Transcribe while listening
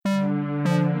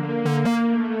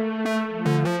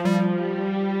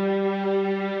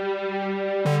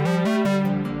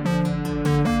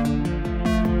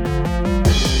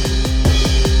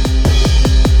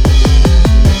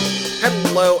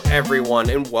everyone,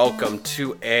 and welcome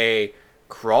to a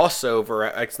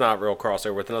crossover. It's not a real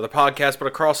crossover with another podcast, but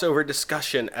a crossover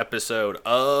discussion episode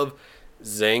of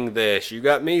Zing This. You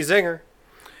got me, Zinger.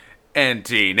 And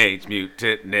Teenage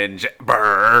Mutant Ninja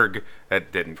Berg.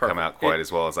 That didn't come out quite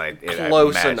as well as I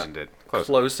imagined it.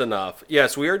 Close enough.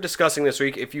 Yes, we are discussing this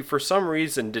week. If you, for some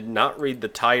reason, did not read the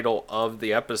title of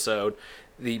the episode,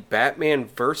 the Batman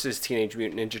vs. Teenage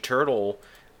Mutant Ninja Turtle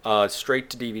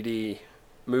straight-to-DVD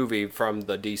movie from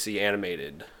the DC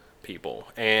animated people.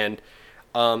 And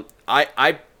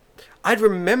I'd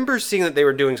remember seeing that they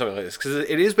were doing something like this, because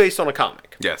it is based on a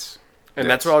comic. Yes. And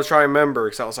that's what I was trying to remember,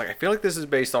 because I was like, I feel like this is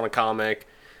based on a comic,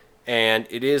 and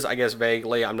it is, I guess,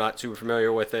 vaguely. I'm not super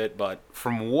familiar with it, but...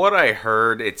 From what I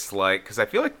heard, it's like... Because I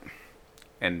feel like...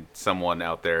 And someone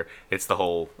out there, it's the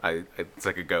whole... it's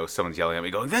like a ghost. Someone's yelling at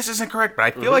me going, this isn't correct. But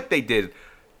I feel like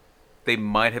they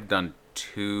might have done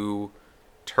 2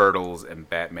 Turtles and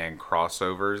Batman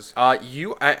crossovers. I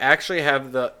actually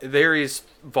have there is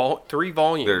 3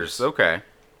 volumes. Okay.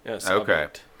 Yes. Okay.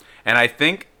 And I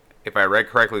think, if I read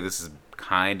correctly, this is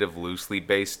kind of loosely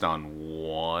based on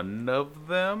one of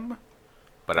them,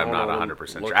 but I'm not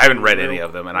 100% sure. I haven't read any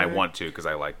of them, and I want to because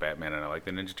I like Batman and I like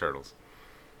the Ninja Turtles.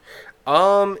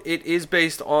 It is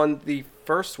based on the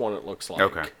first one, it looks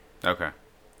like. Okay.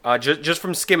 Just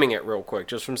from skimming it real quick,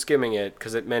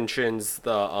 because it mentions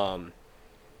the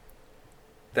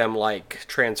them like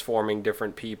transforming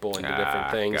different people into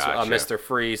different things. Gotcha. Mr.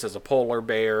 Freeze as a polar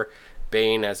bear,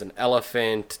 Bane as an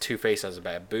elephant, Two-Face as a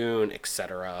baboon,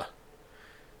 etc.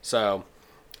 So,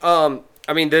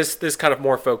 I mean, this kind of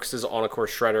more focuses on, of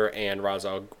course, Shredder and Ra's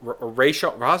al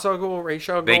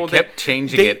Ghul. They kept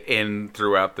changing it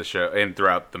throughout the show and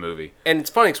throughout the movie. And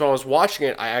it's funny, because when I was watching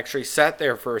it, I actually sat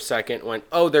there for a second and went,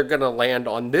 oh, they're going to land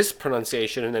on this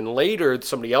pronunciation. And then later,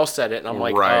 somebody else said it, and I'm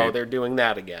like, right. Oh, they're doing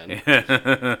that again.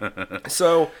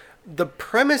 So, the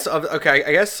premise of... Okay,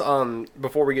 I guess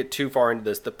before we get too far into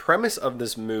this, the premise of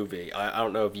this movie, I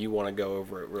don't know if you want to go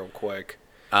over it real quick.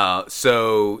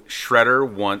 So Shredder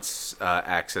wants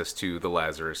access to the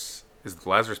Lazarus. Is it the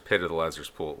Lazarus Pit or the Lazarus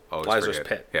Pool? Lazarus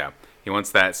Pit. Yeah. He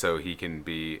wants that so he can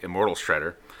be Immortal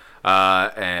Shredder.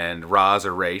 And Ra's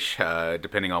or Raish,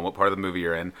 depending on what part of the movie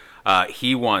you're in,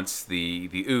 he wants the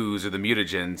ooze or the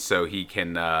mutagen so he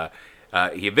can...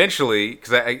 he eventually...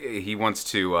 Because he wants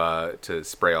to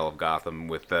spray all of Gotham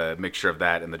with a mixture of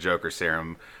that and the Joker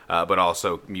serum, but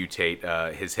also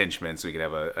mutate his henchmen so he can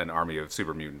have an army of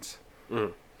super mutants.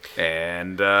 Mm.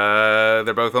 And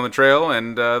they're both on the trail,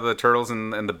 and the Turtles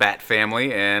and the Bat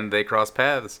family, and they cross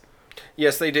paths.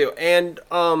 Yes, they do. And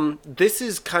this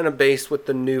is kind of based with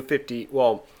the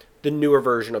the newer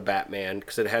version of Batman,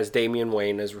 because it has Damian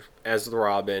Wayne as the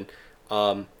Robin.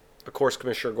 Of course,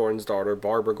 Commissioner Gordon's daughter,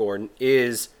 Barbara Gordon,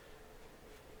 is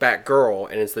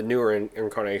Batgirl, and it's the newer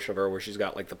incarnation of her, where she's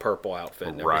got like the purple outfit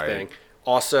and everything. Right.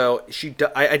 Also,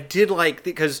 I did like,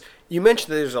 because you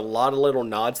mentioned that there's a lot of little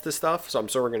nods to stuff, so I'm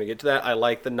sure we're going to get to that. I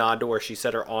like the nod to where she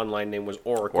said her online name was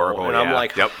Oracle and I'm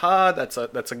like,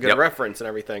 that's a good reference and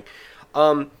everything.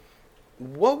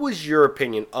 What was your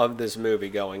opinion of this movie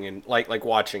going and like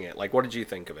watching it? Like, what did you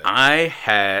think of it? I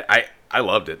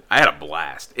loved it. I had a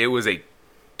blast. It was it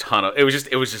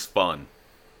was just fun.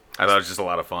 I thought it was just a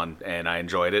lot of fun, and I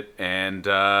enjoyed it. And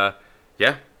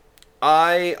yeah.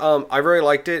 I really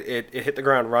liked it. It hit the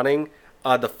ground running.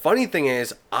 The funny thing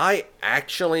is, I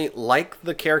actually like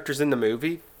the characters in the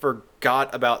movie.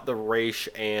 Forgot about the Raish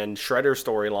and Shredder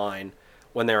storyline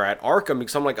when they were at Arkham,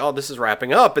 because I'm like, oh, this is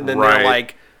wrapping up, and then they're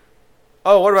like,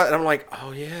 oh, what about? And I'm like,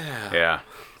 oh yeah, yeah.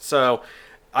 So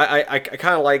I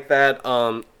kind of like that.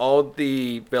 All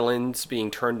the villains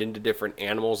being turned into different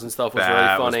animals and stuff was really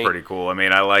funny. That was pretty cool. I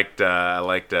mean, I liked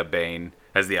Bane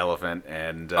as the elephant,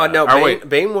 and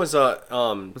Bane was a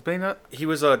was Bane not? He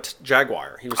was a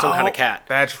jaguar. He was some kind of cat.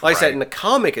 That's like right. I said in the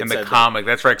comic.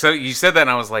 That's right. So you said that, and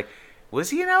I was like, was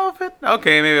he an elephant?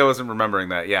 Okay, maybe I wasn't remembering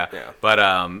that. Yeah. But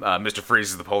Mr. Freeze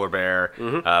is the polar bear.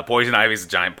 Mm-hmm. Poison Ivy is a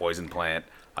giant poison plant.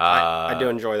 I do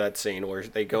enjoy that scene where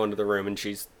they go into the room and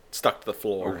she's stuck to the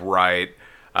floor. Right.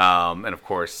 And of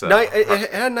course, it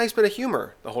had a nice bit of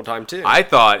humor the whole time too. I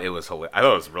thought it was hilarious. I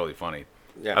thought it was really funny.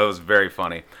 Yeah, it was very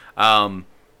funny. I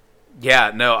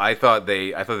thought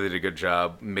they did a good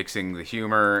job mixing the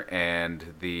humor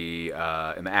and the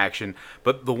action.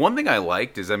 But the one thing I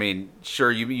liked is, I mean,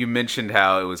 sure, you mentioned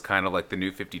how it was kind of like the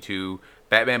New 52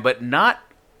 Batman, but not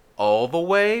all the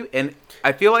way. And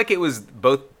I feel like it was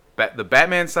both the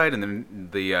Batman side and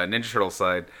the Ninja Turtle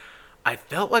side. I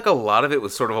felt like a lot of it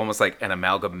was sort of almost like an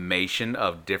amalgamation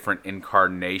of different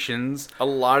incarnations. A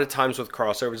lot of times with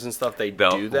crossovers and stuff, they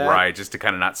They'll- do that. Right, just to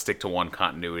kind of not stick to one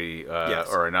continuity Yes.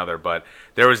 or another. But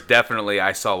there was definitely,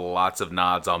 I saw lots of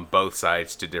nods on both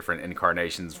sides to different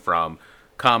incarnations from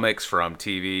comics, from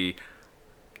TV.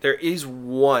 There is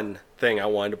one thing I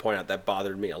wanted to point out that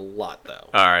bothered me a lot, though.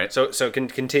 All right. So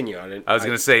continue. I was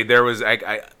going to say there was,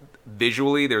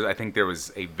 visually, I think there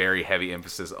was a very heavy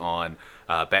emphasis on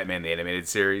Batman the Animated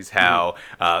Series. How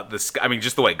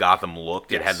just the way Gotham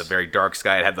looked. It had Yes. the very dark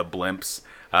sky. It had the blimps,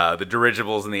 the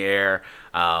dirigibles in the air,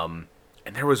 and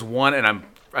there was one, and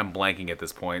I'm blanking at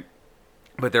this point,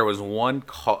 but there was one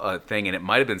thing, and it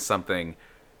might have been something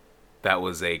that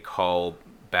was a call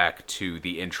back to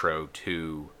the intro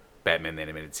to Batman the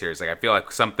Animated Series. Like, I feel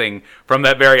like something from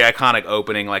that very iconic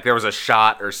opening, like there was a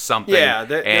shot or something. Yeah,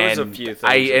 there was a few things.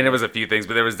 And it was a few things,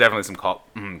 but there was definitely some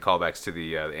callbacks to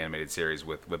the animated series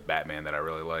with Batman that I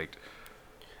really liked.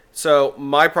 So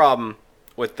my problem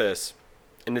with this,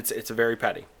 and it's a very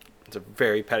petty. It's a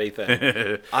very petty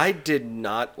thing. I did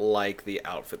not like the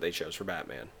outfit they chose for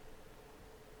Batman.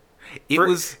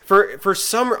 For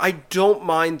some, I don't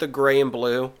mind the gray and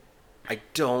blue. I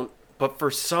don't. But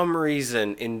for some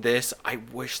reason in this, I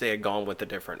wish they had gone with a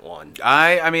different one.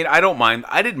 I mean, I don't mind.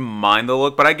 I didn't mind the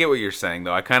look, but I get what you're saying,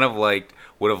 though. I kind of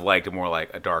would have liked more like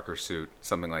a darker suit,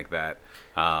 something like that.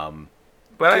 But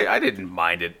I didn't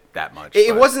mind it that much.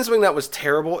 It wasn't something that was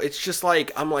terrible. It's just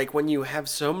like, I'm like, when you have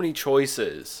so many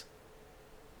choices,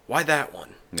 why that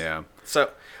one? Yeah.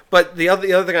 So, but the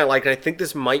other thing I liked, and I think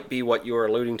this might be what you were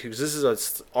alluding to, because this is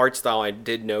an art style I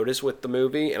did notice with the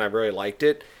movie, and I really liked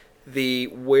it.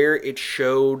 Where it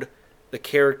showed the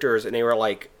characters, and they were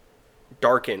like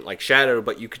darkened, like shadowed,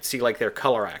 but you could see like their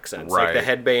color accents, right. like the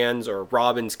headbands or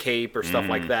Robin's cape or stuff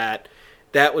like that.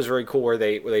 That was very cool where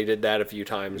they did that a few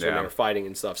times when they were fighting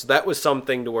and stuff. So that was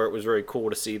something to where it was very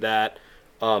cool to see that.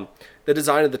 The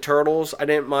design of the turtles, I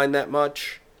didn't mind that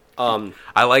much.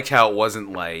 I liked how it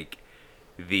wasn't like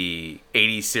the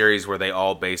 80s series where they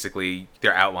all basically,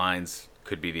 their outlines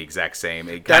could be the exact same.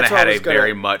 It kind of had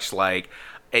very much like,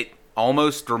 it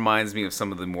almost reminds me of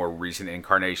some of the more recent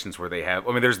incarnations where they have,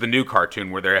 I mean, there's the new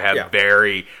cartoon where they have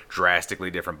very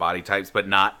drastically different body types, but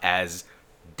not as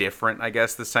different, I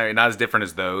guess, this time. Not as different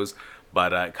as those,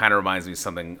 but it kind of reminds me of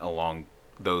something along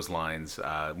those lines,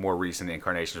 more recent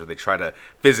incarnations where they try to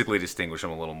physically distinguish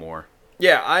them a little more.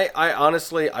 Yeah, I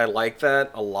honestly, I like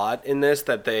that a lot in this,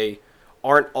 that they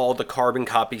aren't all the carbon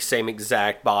copy, same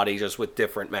exact body, just with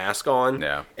different mask on.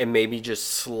 Yeah. And maybe just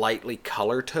slightly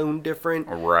color tone different.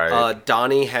 Right.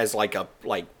 Donnie has like a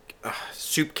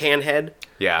soup can head.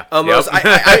 Yeah. Almost. Yep.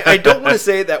 I don't want to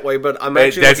say it that way, but I'm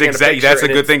actually that's looking at a picture, that's a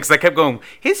and good thing, because I kept going,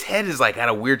 his head is like got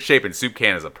a weird shape, and soup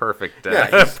can is a perfect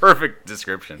perfect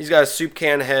description. He's got a soup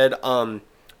can head.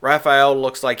 Raphael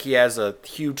looks like he has a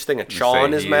huge thing of chaw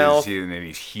in his mouth. And then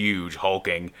he's huge,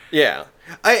 hulking. Yeah.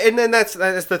 And then that's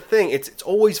the thing. It's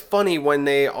always funny when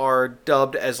they are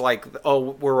dubbed as like,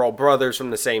 oh, we're all brothers from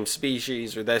the same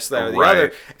species, or this, that, or the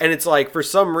other. And it's like, for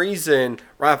some reason,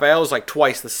 Raphael's like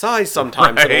twice the size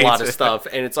sometimes in a lot of stuff.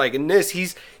 And it's like, in this,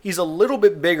 he's a little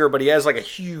bit bigger, but he has a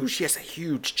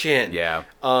huge chin. Yeah.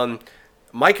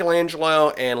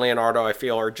 Michelangelo and Leonardo, I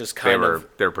feel, are just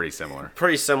they're pretty similar.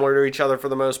 Pretty similar to each other for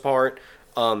the most part.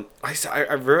 I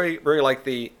very, very like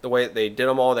the way that they did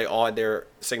them all. They all had their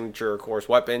signature, of course,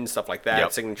 weapons, stuff like that.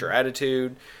 Yep. Signature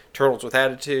attitude, turtles with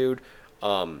attitude.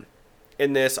 In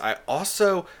this, I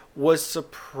also was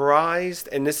surprised,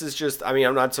 and this is just, I mean,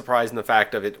 I'm not surprised in the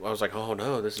fact of it. I was like, oh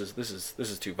no, this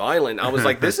is too violent. I was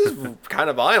like, this is kind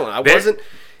of violent. I wasn't.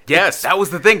 Yes, that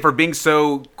was the thing for being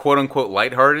so quote unquote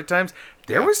lighthearted at times.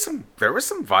 There was some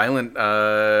violent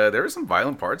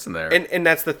parts in there. And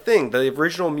that's the thing. The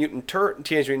original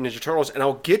Teenage Mutant Ninja Turtles, and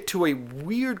I'll get to a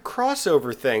weird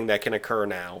crossover thing that can occur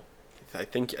now. I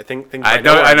think I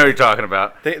know what you're talking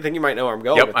about. I think you might know where I'm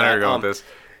going. Yep, with I know that. you're going with this.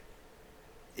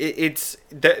 It's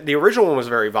the original one was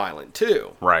very violent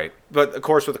too. Right. But of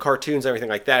course, with the cartoons and everything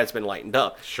like that, it's been lightened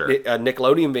up. Sure.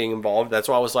 Nickelodeon being involved, that's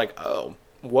why I was like, oh,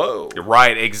 whoa.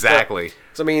 Right, exactly.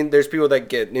 So I mean, there's people that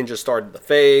get ninja starred in the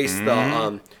face.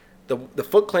 The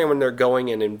Foot Clan, when they're going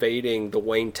and invading the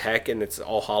Wayne Tech, and it's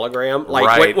all hologram. Like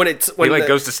right. when he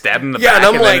goes to stab him in the yeah, back,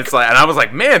 and I'm like, then it's like, and I was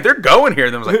like, man, they're going here.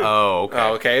 And then I was like, oh, okay.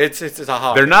 Oh, okay. It's a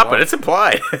hologram. They're not, but it's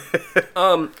implied.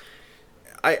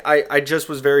 I just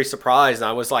was very surprised, and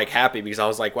I was like happy because I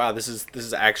was like, wow, this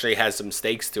is actually has some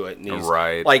stakes to it. And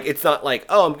right. Like, it's not like,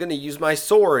 oh, I'm gonna use my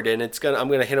sword and I'm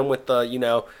gonna hit him with the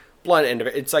blunt end of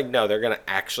it. It's like, no, they're gonna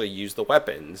actually use the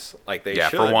weapons like they Yeah,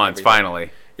 should. for once, everything.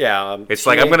 finally. Yeah, It's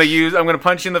like I'm gonna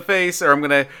punch you in the face, or I'm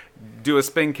gonna do a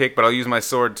spin kick, but I'll use my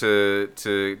sword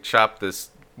to chop this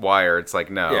wire. It's like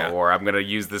no, Yeah. or I'm gonna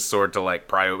use this sword to like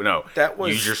pry. No, That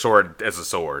was- use your sword as a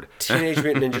sword. Teenage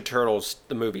Mutant Ninja Turtles,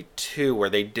 the movie 2, where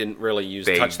they didn't really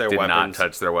They touch their did weapons. not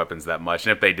touch their weapons that much,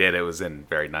 and if they did, it was in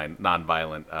very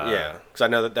non-violent. Yeah, because I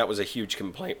know that was a huge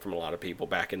complaint from a lot of people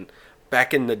back in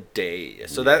the day.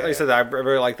 So that, like I said, I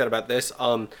really like that about this.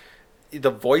 The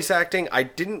voice acting, I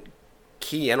didn't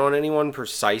key in on anyone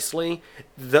precisely,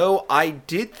 though I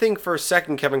did think for a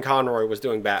second Kevin Conroy was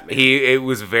doing Batman. It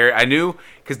was very. I knew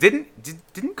because didn't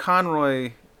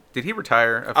Conroy. Did he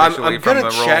retire officially I'm from gonna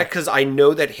the role? check because I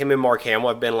know that him and Mark Hamill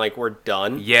have been like, we're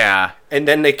done, Yeah, and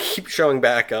then they keep showing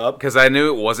back up. because I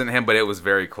knew it wasn't him, but it was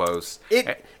very close.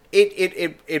 It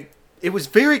was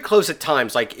very close at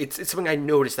times. Like it's something I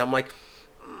noticed. I'm like,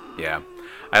 Yeah,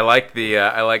 I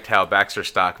liked how Baxter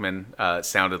Stockman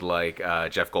sounded like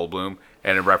Jeff Goldblum,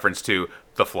 and in reference to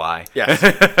The Fly. Yes.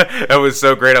 That was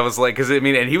so great. I was like,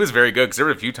 and he was very good. Because there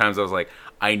were a few times I was like,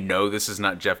 I know this is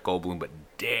not Jeff Goldblum, but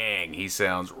dang, he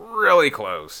sounds really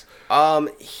close.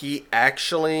 he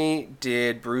actually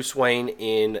did Bruce Wayne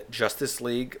in Justice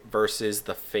League versus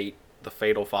the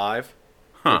Fatal Five,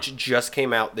 which just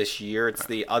came out this year. It's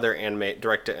the other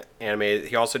direct anime.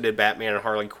 He also did Batman and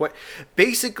Harley Quinn.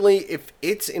 Basically, if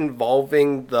it's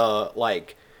involving the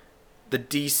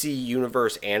DC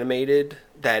Universe animated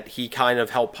that he kind of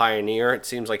helped pioneer, it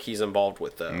seems like he's involved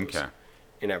with those Okay.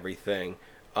 and everything.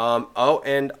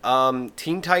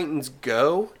 Teen Titans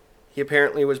Go, he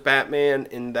apparently was Batman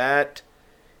in that.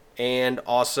 And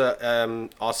also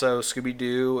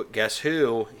Scooby-Doo, Guess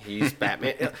Who? He's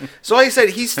Batman. So like I said,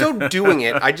 he's still doing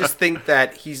it. I just think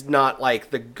that he's not like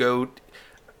the GOAT.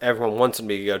 Everyone wants him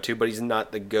to be a go-to, but he's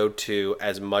not the go-to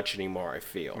as much anymore, I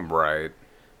feel, Right.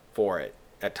 for it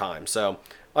at times. So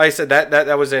like I said,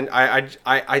 that was in.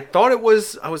 I thought it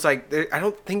was. I was like, I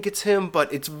don't think it's him,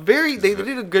 but it's very. They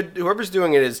did a good. Whoever's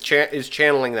doing it is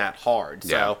channeling that hard.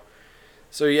 Yeah.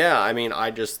 So yeah. I mean,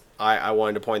 I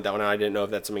wanted to point that one out. I didn't know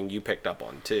if that's something you picked up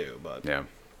on too, but Yeah.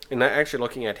 and actually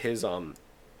looking at his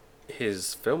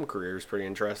film career is pretty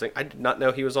interesting. I did not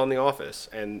know he was on The Office.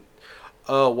 And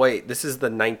oh wait, this is the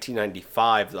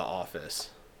 1995 The Office.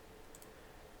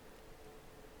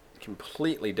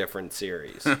 Completely different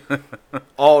series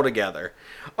altogether.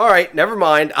 All right, never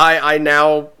mind. I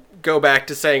now go back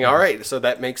to saying all right, so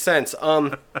that makes sense.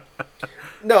 No,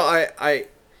 I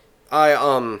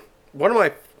one of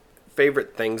my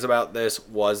favorite things about this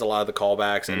was a lot of the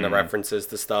callbacks and the references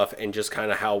to stuff and just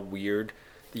kind of how weird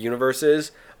the universe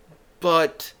is.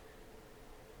 But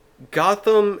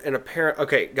Gotham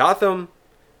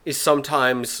is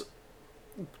sometimes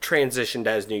transitioned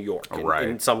as New York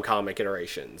in some comic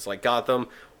iterations. Like Gotham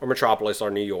or Metropolis are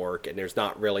New York, and there's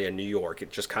not really a New York.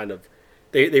 It just kind of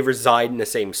they reside in the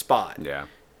same spot. Yeah.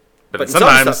 But But in some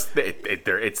sometimes stuff-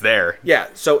 it's there. Yeah,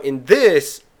 so in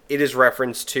this, it is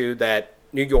reference to that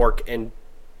New York and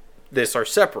this are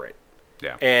separate.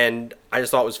 Yeah. And I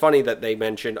just thought it was funny that they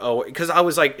mentioned, because I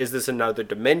was like, is this another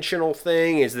dimensional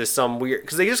thing? Is this some weird...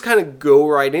 Because they just kind of go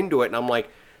right into it, and I'm like,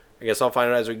 I guess I'll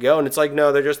find out as we go. And it's like,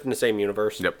 no, they're just in the same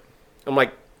universe. Yep. I'm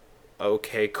like,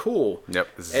 okay, cool. Yep.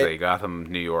 This is And- a Gotham,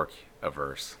 New York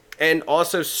averse. And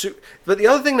also, but the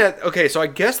other thing that... Okay, so I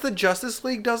guess the Justice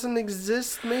League doesn't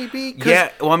exist, maybe? 'Cause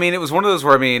Yeah, well, I mean, it was one of those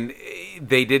where, I mean,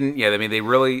 they didn't, yeah, I mean, they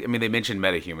mentioned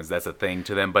metahumans, that's a thing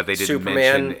to them, but they didn't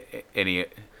Superman mention any...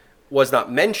 was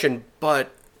not mentioned, but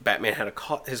Batman had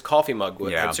his coffee mug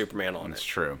Yeah, had Superman on That's it.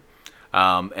 true.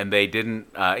 And they didn't,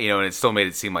 and it still made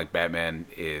it seem like Batman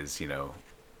is,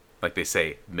 like they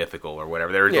say, mythical or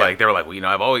whatever. They were like, well,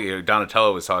 I've always,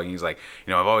 Donatello was talking, he's like,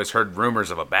 I've always heard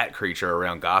rumors of a bat creature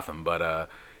around Gotham, but, I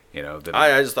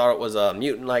just thought it was a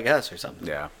mutant like us or something.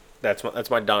 yeah. That's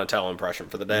my Donatello impression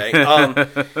for the day.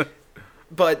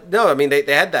 But no, I mean they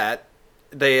had that.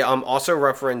 They also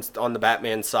referenced on the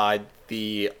Batman side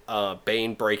the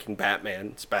Bane breaking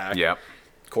Batman's back. Yeah.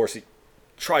 Of course, he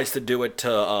tries to do it to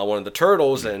one of the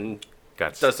turtles and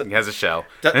doesn't. He has a shell.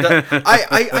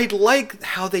 I like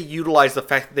how they utilize the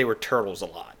fact that they were turtles a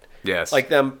lot. Yes. Like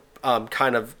them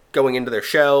kind of going into their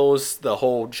shells, the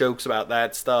whole jokes about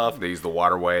that stuff. They use the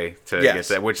waterway to Yes.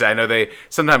 get that, which I know they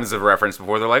sometimes have referenced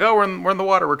before. They're like, "Oh, we're in the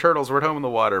water. We're turtles. We're at home in the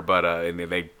water." But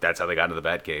and that's how they got into the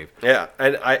Batcave. Yeah,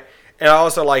 and I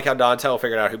also like how Donatello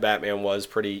figured out who Batman was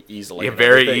pretty easily. Yeah, and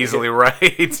very everything. easily,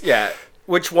 right? Yeah,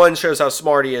 which one shows how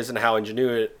smart he is and how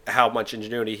much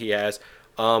ingenuity he has.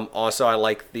 Also, I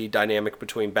like the dynamic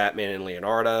between Batman and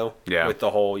Leonardo. Yeah. With the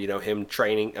whole, him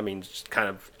training. I mean, just kind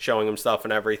of showing him stuff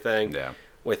and everything. Yeah.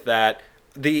 With that,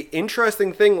 the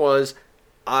interesting thing was,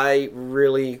 I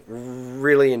really,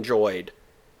 really enjoyed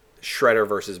Shredder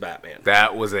versus Batman.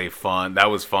 That was fun.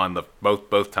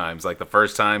 Both times. Like the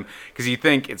first time, because you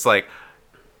think it's like,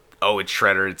 oh, it's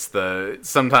Shredder. It's the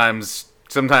sometimes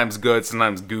good,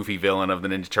 sometimes goofy villain of the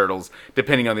Ninja Turtles,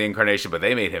 depending on the incarnation. But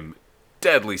they made him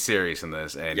deadly serious in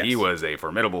this, and he was a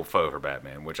formidable foe for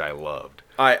Batman, which I loved.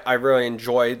 I really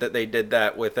enjoyed that they did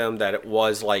that with him. That it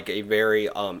was like a very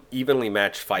evenly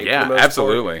matched fight. Yeah, for the most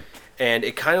absolutely. Part. And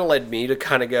it kind of led me to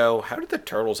kind of go, how did the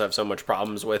Turtles have so much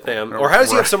problems with him? Or how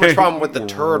does he have so much problem with the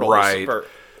Turtles? Right.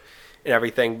 And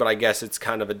everything, but I guess it's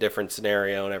kind of a different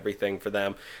scenario and everything for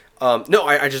them. No,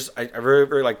 I really,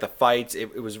 really like the fights.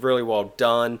 It was really well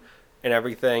done and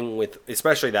everything, with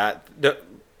especially that.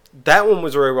 That one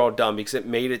was very well done because it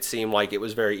made it seem like it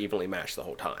was very evenly matched the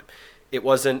whole time. It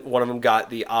wasn't one of them got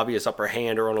the obvious upper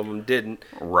hand or one of them didn't.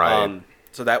 Right.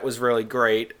 So that was really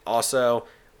great. Also,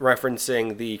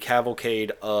 referencing the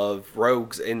cavalcade of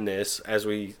rogues in this, as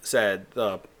we said,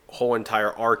 the whole entire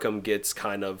Arkham gets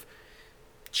kind of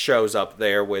shows up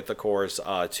there with, of course,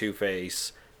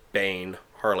 Two-Face, Bane,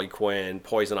 Harley Quinn,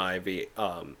 Poison Ivy,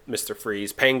 Mr.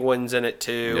 Freeze, Penguin's in it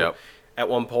too. Yep. At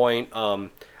one point,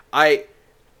 I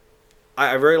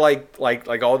really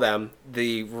like all of them.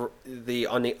 The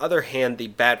on the other hand, the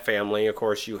Bat family, of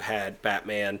course, you had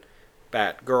Batman,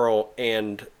 Batgirl,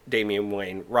 and Damian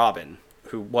Wayne Robin,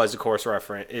 who was, of course,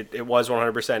 it was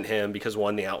 100% him because,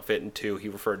 one, the outfit, and two, he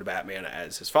referred to Batman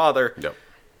as his father. Yep.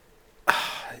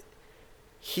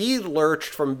 He lurched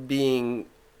from being,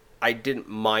 I didn't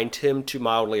mind him, to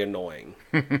mildly annoying.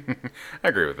 I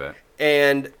agree with that.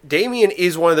 And Damian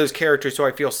is one of those characters who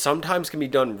I feel sometimes can be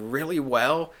done really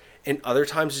well, and other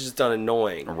times it's just done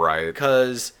annoying. Right.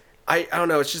 Because, I don't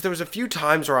know, it's just there was a few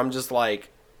times where I'm just like...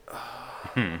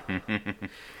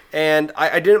 And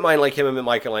I didn't mind like him and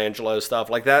Michelangelo stuff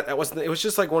like that. It was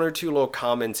just like one or two little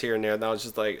comments here and there, and I was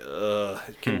just like,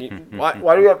 can you?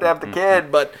 Why do you have to have the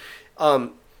kid? But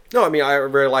no, I mean I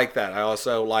really like that. I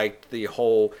also liked the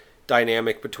whole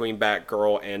dynamic between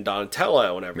Batgirl and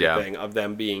Donatello and everything, of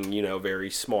them being very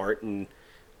smart and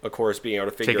of course being able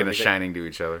to figure taking everything. a shining to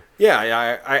each other.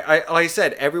 Yeah, I like I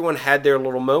said, everyone had their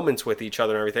little moments with each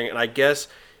other and everything, and I guess.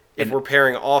 If we're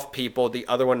pairing off people, the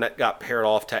other one that got paired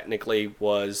off technically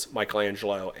was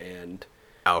Michelangelo and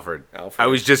Alfred. I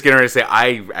was just getting ready to say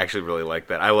I actually really like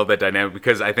that. I love that dynamic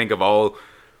because I think of all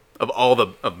the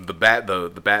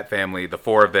Bat family, the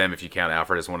four of them, if you count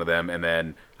Alfred as one of them, and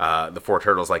then the four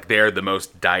turtles, like they're the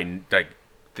most the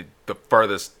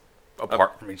farthest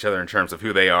apart from each other in terms of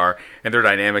who they are and their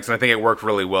dynamics, and I think it worked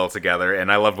really well together.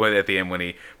 And I loved when at the end when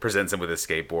he presents him with his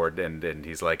skateboard and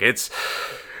he's like,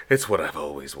 It's what I've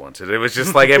always wanted. It was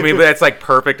just like, I mean, that's like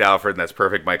perfect Alfred, and that's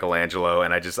perfect Michelangelo,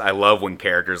 and I love when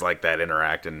characters like that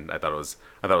interact, and I thought it was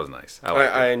nice.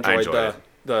 I enjoyed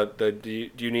the do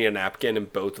you need a napkin,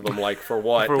 and both of them like for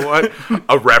what? For what?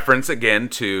 A reference again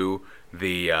to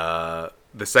the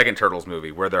second Turtles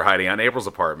movie where they're hiding out in April's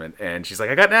apartment, and she's like,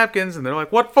 I got napkins, and they're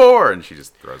like, what for? And she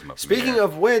just throws them up. Speaking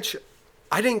of which,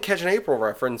 I didn't catch an April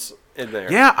reference in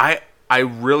there. Yeah, I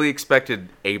really expected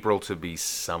April to be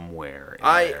somewhere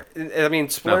in there. I mean,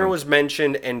 Splinter was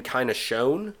mentioned and kind of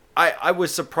shown. I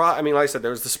was surprised. I mean, like I said,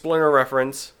 there was the Splinter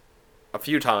reference a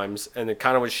few times, and it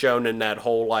kind of was shown in that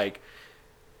whole, like,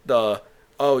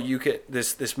 you can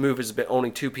this move has been only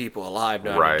two people alive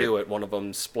now to do it. One of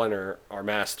them's Splinter, our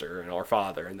master, and our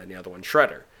father, and then the other one's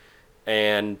Shredder.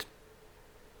 And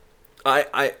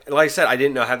I like I said, I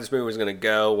didn't know how this movie was going to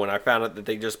go. When I found out that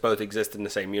they just both existed in the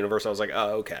same universe, I was like,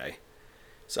 oh, okay.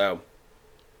 So,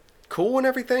 cool and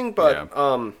everything, but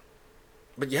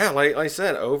yeah, like I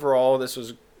said, overall, this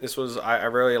was I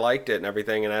really liked it and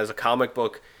everything. And as a comic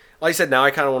book, like I said, now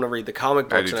I kind of want to read the comic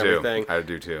books and everything. I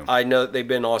do too. I know that they've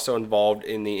been also involved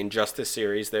in the Injustice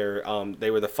series. They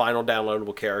were the final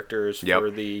downloadable characters for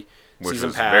the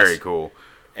season pass. Very cool.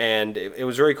 And it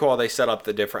was very cool how they set up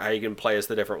how you can play as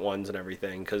the different ones and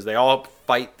everything, because they all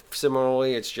fight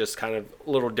similarly. It's just kind of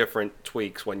little different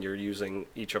tweaks when you're using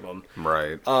each of them.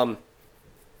 Right. I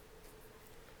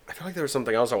feel like there was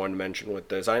something else I wanted to mention with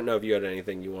this. I didn't know if you had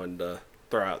anything you wanted to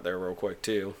throw out there real quick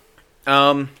too.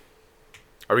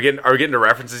 Are we getting to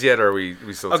references yet, or are we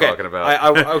still talking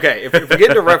about? Okay, if we get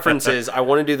into references, I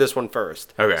want to do this one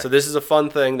first. Okay. So this is a fun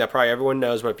thing that probably everyone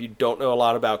knows, but if you don't know a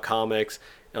lot about comics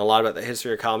and a lot about the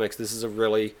history of comics, this is a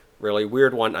really, really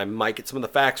weird one. I might get some of the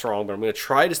facts wrong, but I'm going to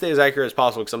try to stay as accurate as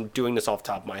possible because I'm doing this off the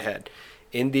top of my head.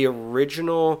 In the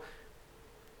original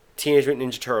Teenage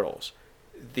Mutant Ninja Turtles,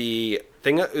 the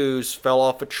thing of ooze fell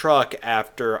off a truck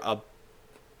after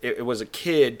it was a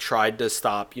kid tried to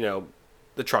stop,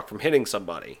 the truck from hitting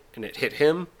somebody, and it hit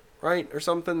him right? Or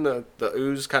something. The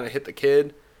ooze kind of hit the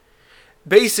kid.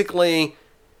 Basically,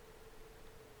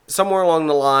 somewhere along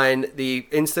the line, the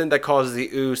incident that causes the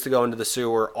ooze to go into the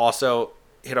sewer also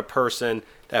hit a person.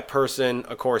 That person,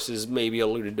 of course, is maybe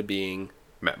alluded to being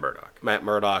Matt Murdock. Matt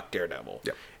Murdock, Daredevil.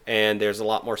 Yep. And there's a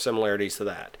lot more similarities to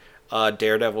that.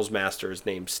 Daredevil's master is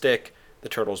named Stick. The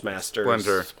Turtles' master is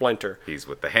Splinter. He's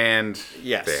with the hand.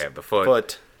 Yes. They have the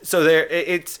foot. So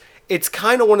it's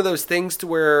kind of one of those things to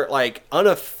where, like,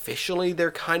 unofficially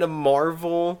they're kind of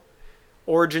Marvel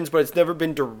origins, but it's never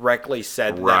been directly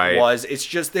said that was. It's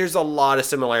just there's a lot of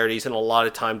similarities, and a lot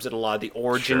of times in a lot of the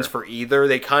origins for either,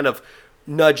 they kind of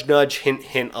nudge,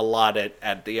 hint a lot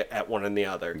at one and the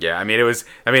other. Yeah, I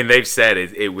mean, they've said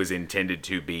it was intended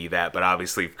to be that, but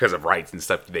obviously because of rights and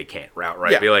stuff, they can't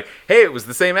be like, hey, it was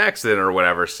the same accident or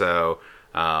whatever. So,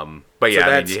 but yeah,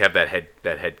 I mean, you have that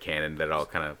head canon that all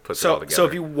kind of puts it all together. So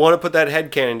if you want to put that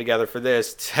head canon together for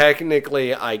this,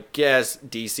 technically, I guess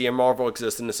DC and Marvel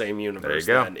exist in the same universe.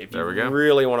 There you go. Then, if you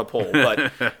really want to pull,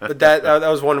 but that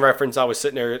was one reference. I was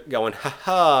sitting there going,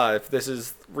 haha, if this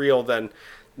is real, then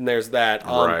there's that.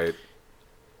 Right.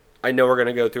 I know we're going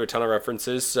to go through a ton of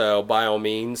references, so by all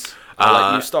means,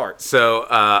 I'll let you start. So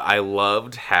I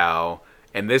loved how,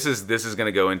 and this is going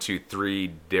to go into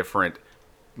 3 different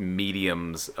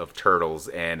mediums of Turtles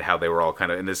and how they were all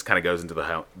kind of, and this kind of goes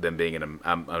into them being an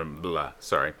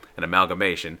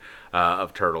amalgamation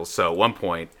of Turtles. So at one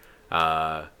point,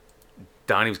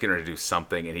 Donnie was getting ready to do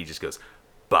something, and he just goes,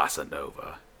 Bossa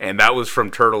Nova. And that was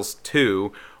from Turtles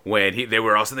 2, when they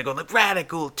were all sitting there going, like,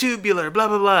 radical, tubular, blah,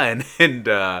 blah, blah. And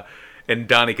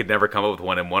Donnie could never come up with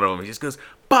one, and one of them, he just goes,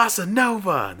 Bossa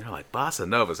Nova. And they're like, Bossa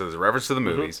Nova. So there's a reference to the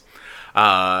movies.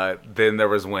 Then there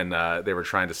was when they were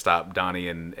trying to stop, Donnie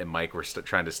and Mike were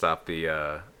trying to stop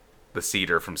the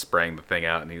cedar from spraying the thing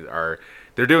out. And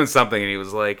they're doing something, and he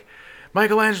was like,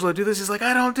 Michelangelo, do this. He's like,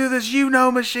 I don't do this,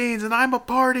 machines, and I'm a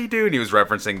party dude. And he was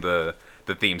referencing the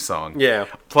theme song. Yeah.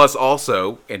 Plus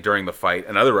also, and during the fight,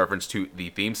 another reference to the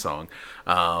theme song,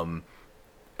 when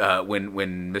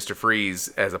Mr. Freeze,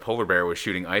 as a polar bear, was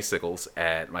shooting icicles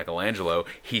at Michelangelo,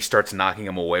 he starts knocking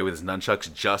him away with his nunchucks,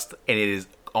 and it is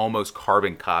almost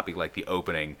carbon copy like the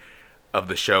opening of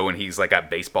the show, and he's like got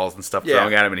baseballs and stuff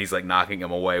throwing at him, and he's like knocking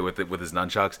him away with his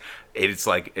nunchucks. It's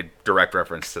like a direct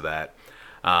reference to that.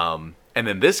 And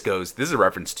then this is a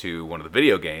reference to one of the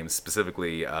video games,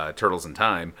 specifically Turtles in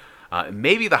Time.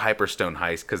 Maybe the Hyperstone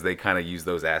heist, because they kind of use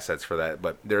those assets for that.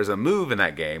 But there's a move in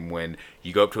that game when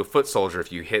you go up to a foot soldier,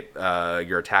 if you hit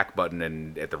your attack button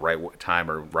and at the right time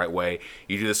or right way,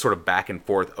 you do this sort of back and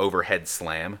forth overhead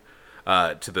slam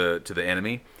to the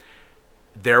enemy.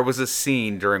 There was a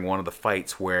scene during one of the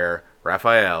fights where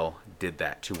Raphael did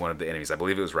that to one of the enemies. I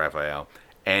believe it was Raphael.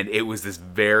 And it was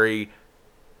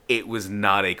it was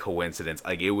not a coincidence.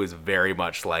 Like, it was very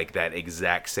much like that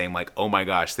exact same, like, oh my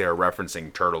gosh, they are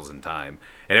referencing Turtles in Time.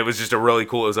 And it was just it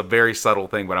was a very subtle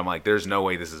thing, but I'm like, there's no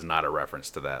way this is not a reference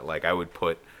to that. Like, I would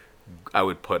put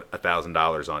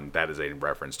 $1,000 on that as a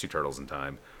reference to Turtles in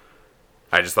Time.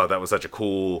 I just thought that was such a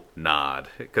cool nod.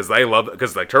 Because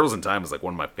like, Turtles in Time is like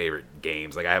one of my favorite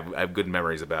games. Like, I have good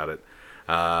memories about it.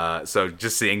 So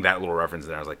just seeing that little reference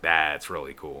there, I was like, that's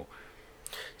really cool.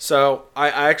 So I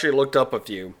actually looked up a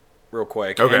few real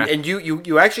quick. Okay. And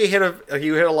you actually hit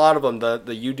a lot of them.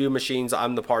 The You Do machines,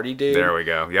 I'm the party dude. There we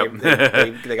go. Yep.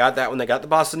 They got that one. They got the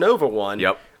Bossa Nova one.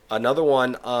 Yep. Another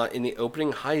one in the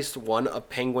opening heist, one of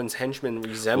Penguin's henchmen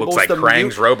resembles looks like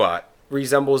Krang's robot.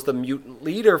 Resembles the mutant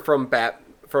leader from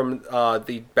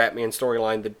the Batman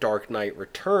storyline, The Dark Knight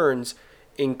Returns,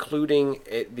 including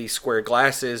the square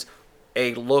glasses,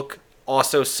 a look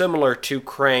also similar to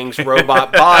Krang's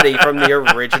robot body from the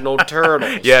original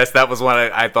Turtles. Yes, that was one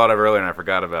I thought of earlier and I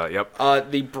forgot about.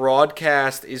 Yep. The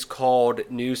broadcast is called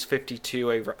News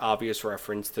 52, a obvious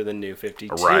reference to the New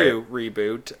 52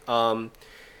 reboot.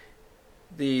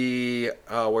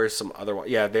 Where's some other one?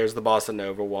 Yeah, there's the Bossa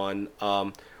Nova one.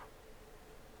 Let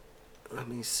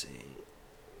me see.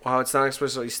 While it's not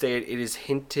explicitly stated, it is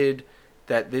hinted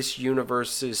that this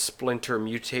universe's Splinter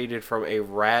mutated from a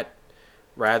rat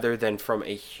rather than from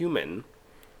a human,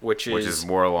 which is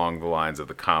more along the lines of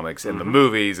the comics and the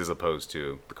movies as opposed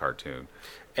to the cartoon.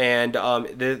 And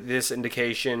this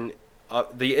indication,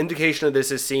 the indication of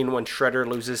this is seen when Shredder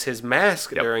loses his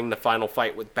mask during the final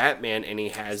fight with Batman, and he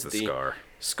has the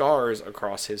scars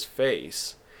across his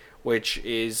face, which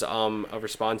is a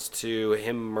response to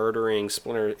him murdering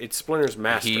Splinter. It's Splinter's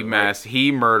master.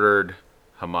 He murdered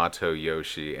Hamato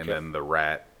Yoshi, and then the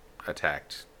rat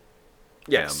attacked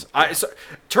Yes, Yeah.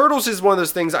 Turtles is one of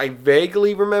those things I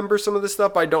vaguely remember some of the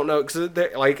stuff, but I don't know because,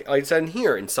 like I said in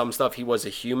here, in some stuff he was a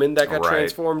human that got Right.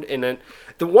 transformed. And then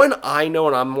the one I know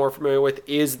and I'm more familiar with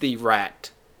is the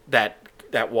rat that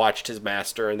watched his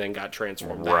master and then got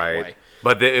transformed that way.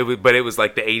 But it was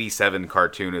like the '87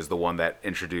 cartoon is the one that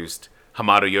introduced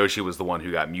Hamato Yoshi was the one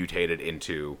who got mutated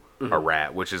into a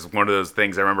rat, which is one of those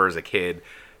things I remember as a kid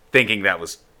thinking that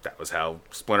was how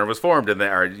Splinter was formed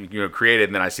and created.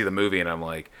 And then I see the movie and I'm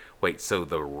like, wait, so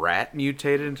the rat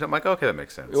mutated? And I'm like, okay, that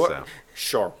makes sense. So.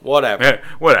 Sure, whatever.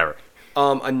 Whatever.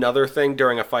 Another thing,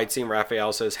 during a fight scene,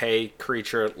 Raphael says, "Hey,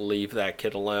 creature, leave that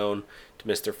kid alone," to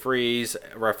Mr. Freeze,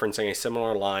 referencing a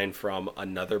similar line from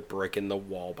Another Brick in the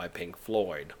Wall by Pink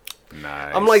Floyd.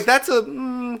 Nice. I'm like, that's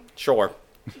sure.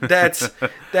 That's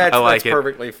like it.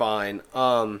 perfectly fine.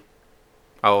 I'll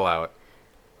allow it.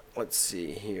 Let's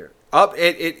see here.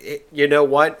 It you know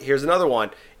what? Here's another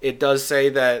one. It does say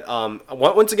that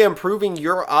once again, proving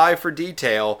your eye for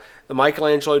detail. The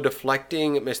Michelangelo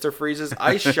deflecting Mr. Freeze's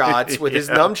ice shots with his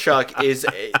nunchuck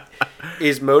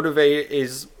his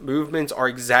movements are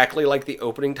exactly like the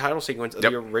opening title sequence of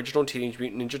the original Teenage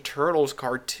Mutant Ninja Turtles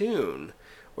cartoon,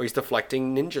 where he's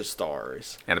deflecting ninja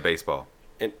stars And a baseball.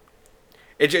 and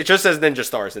it just says ninja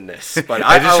stars in this, but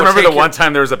I just will remember take the one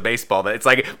time there was a baseball that it's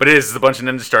like, but it is a bunch of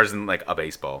ninja stars in like a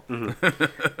baseball.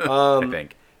 I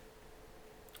think.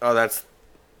 Oh, that's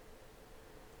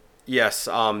yes.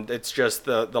 It's just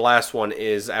the last one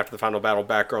is after the final battle.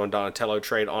 Batgirl and Donatello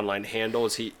trade online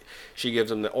handles. She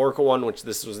gives him the Oracle one, which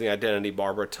this was the identity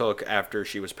Barbara took after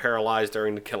she was paralyzed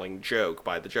during the Killing Joke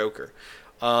by the Joker.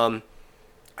 I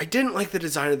didn't like the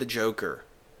design of the Joker.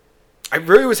 I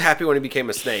really was happy when he became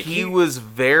a snake. He was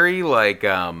very like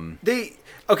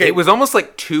Okay, it was almost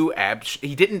like too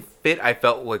he didn't fit, I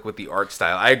felt like, with the art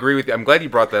style. I agree with you. I'm glad you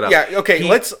brought that up. Yeah, okay,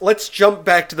 let's jump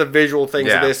back to the visual things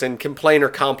of Yeah. this and complain or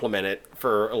compliment it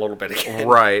for a little bit again.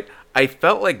 Right. I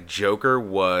felt like Joker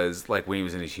was, like, when he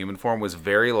was in his human form, was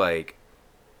very, like...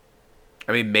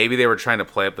 I mean, maybe they were trying to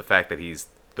play up the fact that he's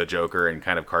the Joker and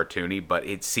kind of cartoony, but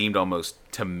it seemed almost,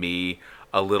 to me,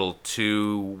 a little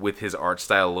too, with his art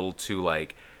style, a little too,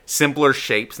 like... simpler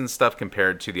shapes and stuff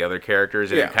compared to the other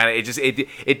characters. And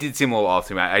it did seem a little off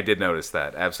to me. I did notice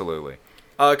that, absolutely.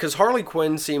 Because Harley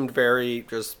Quinn seemed very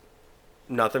just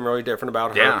nothing really different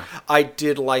about her. Yeah. I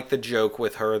did like the joke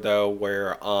with her though,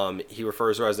 where he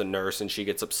refers to her as a nurse and she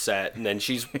gets upset, and then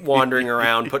she's wandering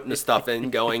around putting the stuff in,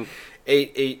 going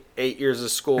 8 years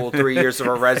of school, 3 years of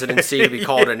a residency to be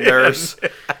called a nurse.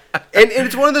 And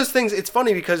it's one of those things, it's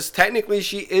funny because technically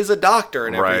she is a doctor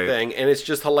and everything, right. And it's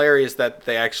just hilarious that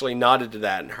they actually nodded to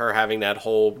that and her having that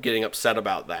whole getting upset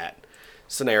about that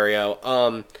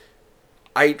scenario.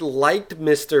 I liked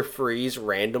Mr. Freeze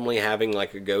randomly having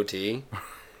like a goatee.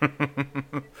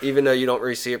 Even though you don't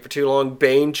really see it for too long.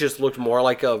 Bane just looked more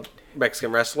like a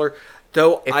Mexican wrestler.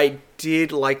 Though I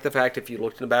did like the fact, if you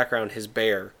looked in the background, his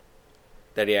bear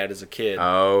that he had as a kid.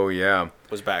 Oh, yeah.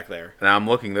 Was back there. And I'm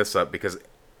looking this up because...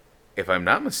 if I'm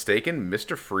not mistaken,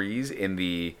 Mr. Freeze in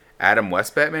the Adam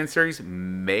West Batman series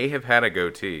may have had a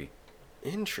goatee.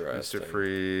 Interesting. Mr.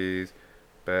 Freeze,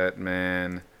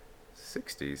 Batman,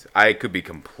 60s. I could be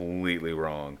completely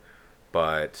wrong,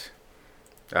 but...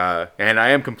 and I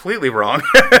am completely wrong.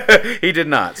 He did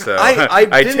not, so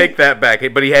I take that back.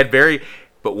 But he had very...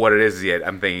 But what it is he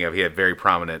had very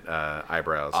prominent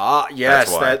eyebrows. Ah,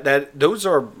 yes. Those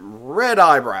are red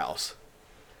eyebrows.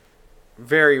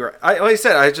 Very right. Like I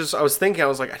said, I was thinking, I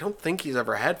was like, I don't think he's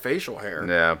ever had facial hair.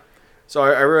 Yeah. So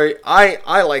I really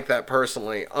like that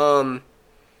personally.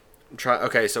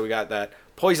 Okay, so we got that.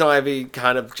 Poison Ivy,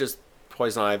 kind of just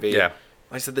Poison Ivy. Yeah.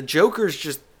 Like I said, the Joker's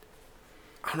just,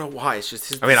 I don't know why. It's just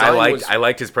his. I mean, I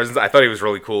liked his presence. I thought he was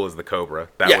really cool as the Cobra.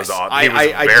 That was awesome. He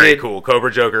was very cool.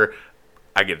 Cobra Joker.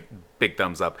 I get big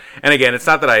thumbs up. And again, it's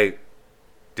not that I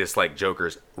dislike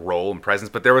Joker's role and presence,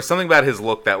 but there was something about his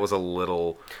look that was a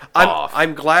little off.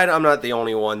 I'm glad I'm not the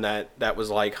only one that was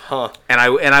like, huh. And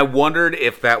I wondered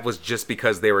if that was just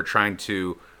because they were trying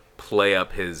to play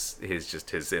up his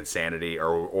insanity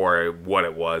or what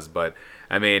it was. But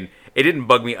I mean, it didn't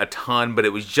bug me a ton, but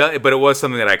it was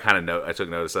something that I took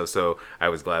notice of. So I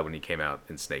was glad when he came out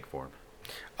in snake form.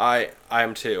 I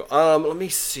am too. Let me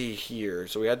see here.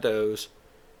 So we had those.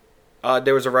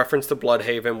 There was a reference to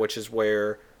Bloodhaven, which is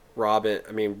where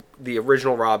the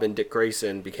original Robin, Dick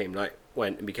Grayson, became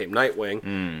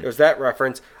Nightwing. There's that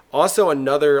reference. Also, a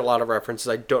lot of references.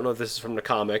 I don't know if this is from the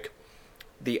comic.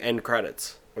 The end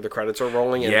credits, where the credits are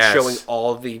rolling and showing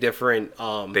all the different.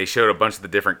 They showed a bunch of the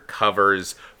different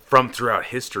covers from throughout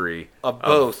history of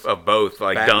both,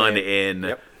 like Batman. Done in.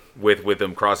 Yep. with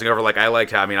them crossing over. Like I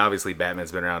liked how, I mean, obviously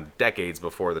Batman's been around decades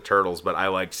before the Turtles, but I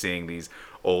liked seeing these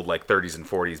old like 30s and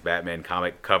 40s Batman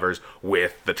comic covers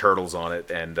with the Turtles on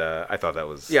it, and I thought that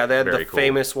was they had very the cool.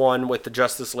 famous one with the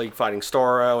Justice League fighting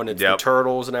Starro, and it's the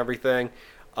Turtles and everything.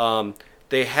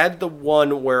 They had the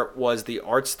one where it was the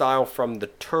art style from the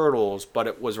Turtles, but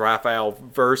it was Raphael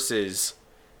versus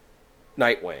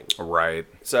Nightwing. Right.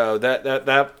 So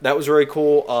that was really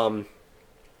cool.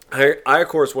 I of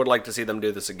course would like to see them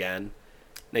do this again.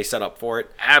 They set up for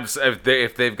it.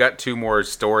 If they've got 2 more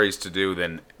stories to do,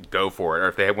 then go for it. Or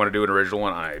if they want to do an original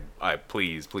one, I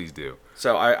please do.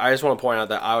 So I just want to point out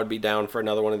that I would be down for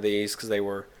another one of these because they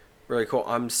were really cool.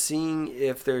 I'm seeing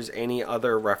if there's any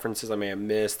other references I may have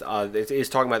missed. It is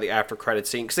talking about the after credit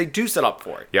scene because they do set up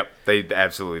for it. Yep, they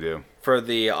absolutely do. For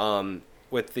the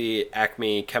with the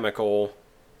Acme Chemical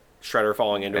Shredder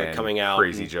falling into it, coming out.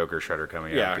 Crazy Joker Shredder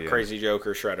coming out. Yeah, Crazy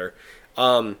Joker Shredder.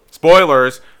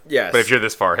 Spoilers. Yes. But if you're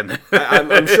this far in,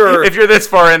 I'm sure. If you're this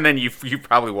far in, then you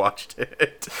probably watched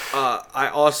it. I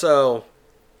also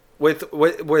with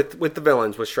the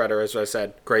villains with Shredder, as I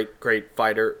said, great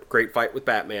fighter, great fight with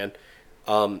Batman.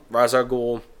 Ra's al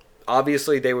Ghul,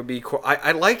 obviously they would be.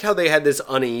 I liked how they had this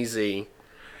uneasy.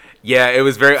 Yeah, it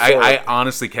was very. I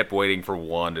honestly kept waiting for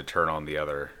one to turn on the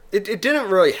other. It didn't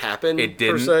really happen. It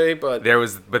didn't per se, but there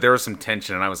was some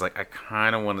tension, and I was like, I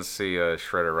kind of want to see a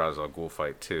Shredder Ra's al Ghul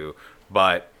fight too,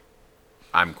 but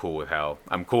I'm cool with how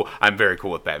I'm cool. I'm very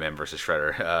cool with Batman versus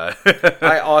Shredder.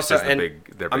 I also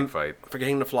their big fight.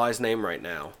 Forgetting the Fly's name right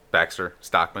now. Baxter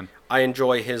Stockman. I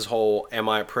enjoy his whole "Am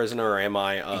I a prisoner or am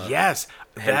I?" Yes,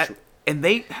 that and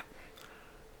they.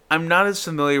 I'm not as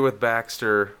familiar with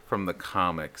Baxter from the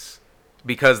comics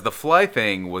because the Fly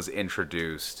thing was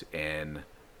introduced in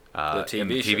the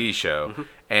TV show. Mm-hmm.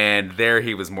 And there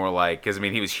he was more like, because I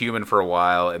mean he was human for a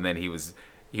while, and then he was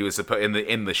supposed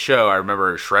in the show. I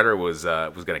remember Shredder was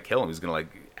going to kill him. He was going to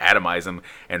like atomize him,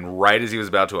 and right as he was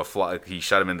about to he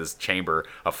shut him in this chamber.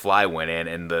 A fly went in,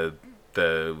 and the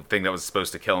thing that was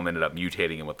supposed to kill him ended up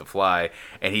mutating him with the fly,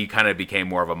 and he kind of became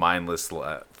more of a mindless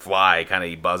fly. Kind of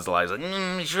he buzzed a lot, he's like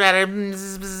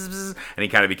Shredder, and he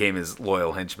kind of became his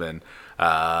loyal henchman.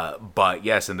 But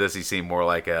yes, in this he seemed more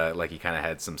like he kind of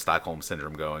had some Stockholm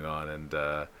syndrome going on,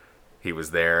 and he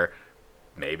was there,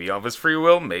 maybe of his free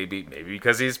will, maybe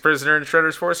because he's prisoner and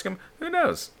Shredder's forcing him. Who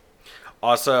knows?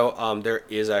 Also, there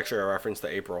is actually a reference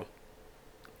to April.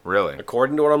 Really?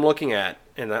 According to what I'm looking at,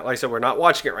 and like I said, we're not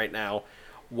watching it right now.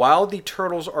 While the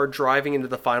Turtles are driving into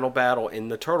the final battle in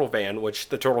the Turtle Van, which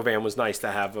the Turtle Van was nice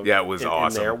to have them. Yeah, it was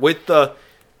awesome. In there with the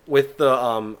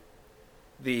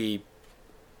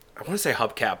I want to say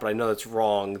hubcap, but I know that's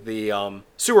wrong. The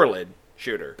sewer lid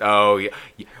shooter. Oh yeah,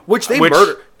 which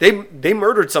murdered. They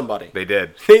murdered somebody. They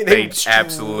did. They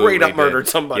absolutely straight up murdered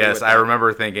somebody. Yes, I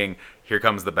remember thinking, here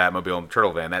comes the Batmobile and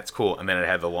Turtle Van. That's cool. And then it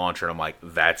had the launcher, and I'm like,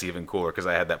 that's even cooler because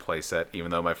I had that play set,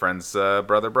 even though my friend's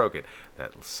brother broke it.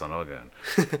 That son of a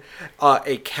gun.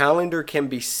 A calendar can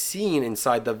be seen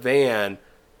inside the van,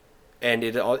 and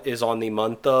it is on the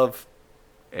month of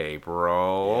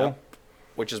April. Yeah,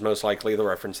 which is most likely the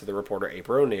reference to the reporter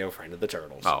April O'Neil, friend of the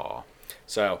Turtles. Oh.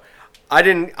 So I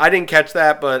didn't catch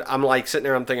that, but I'm like sitting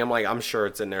there, I'm sure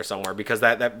it's in there somewhere because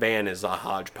that van is a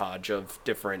hodgepodge of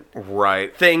different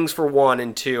things for one,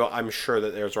 and two, I'm sure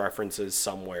that there's references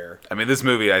somewhere. I mean, this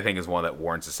movie I think is one that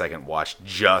warrants a second watch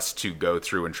just to go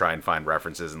through and try and find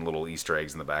references and little Easter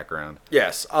eggs in the background.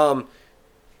 Yes. So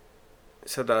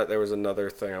that there was another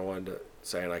thing I wanted to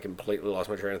say, and I completely lost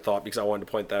my train of thought because I wanted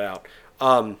to point that out.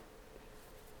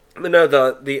 But no,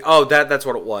 that's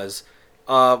what it was.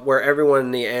 Where everyone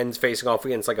in the end's facing off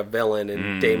against like a villain,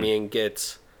 and Damian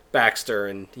gets Baxter,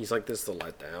 and he's like, "This is the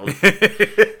letdown."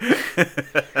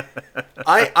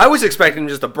 I was expecting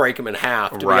just to break him in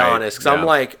half, to be honest, because I'm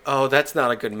like, "Oh, that's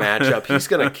not a good matchup. He's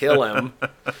gonna kill him."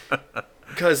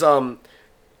 Because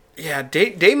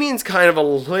Damian's kind of a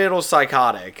little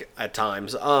psychotic at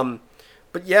times.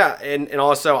 But yeah, and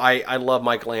also I love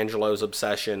Michelangelo's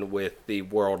obsession with the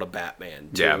world of Batman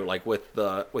too, like with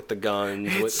the guns.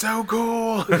 It's so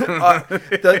cool. I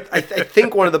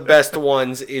think one of the best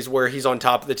ones is where he's on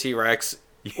top of the T-Rex,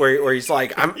 where he's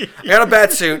like, I got a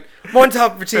bat suit, I'm on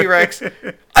top of a T-Rex,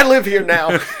 I live here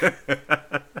now.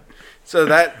 So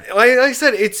that, like I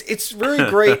said, it's really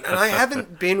great, and I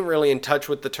haven't been really in touch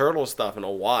with the Turtle stuff in a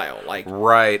while.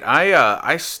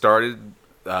 I started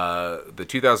the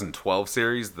 2012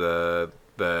 series, the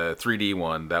 3D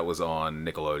one that was on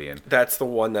Nickelodeon. That's the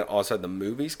one that also had the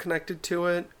movies connected to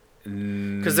it?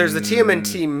 Because there's the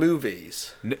TMNT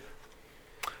movies.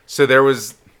 So there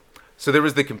was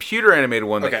the computer animated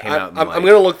one that came out. I'm going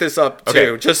to look this up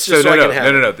too, just so I can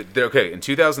have it. No. Okay, in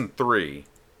 2003,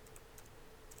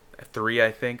 3,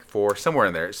 I think, 4, somewhere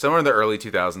in there, somewhere in the early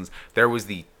 2000s, there was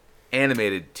the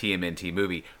animated TMNT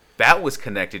movie that was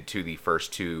connected to the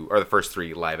first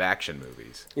 3 live action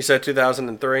movies. You said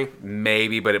 2003?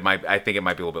 Maybe, but I think it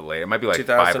might be a little bit later. It might be like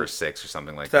 5 or 6 or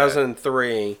something like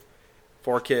 2003,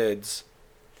 4 kids.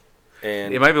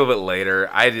 And it might be a little bit later.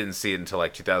 I didn't see it until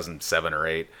like 2007 or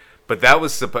 8. But that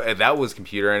was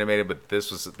computer animated, but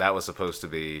that was supposed to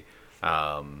be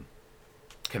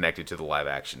connected to the live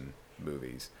action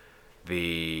movies.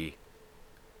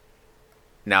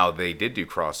 Now they did do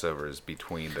crossovers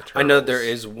between the Turtles. I know there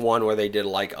is one where they did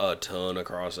like a ton of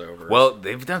crossovers. Well,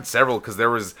 they've done several because there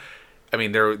was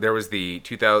the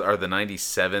 2000 or the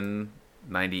 97,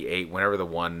 98, whenever the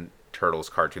one Turtles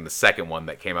cartoon, the second one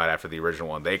that came out after the original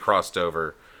one, they crossed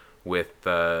over with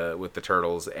the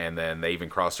Turtles, and then they even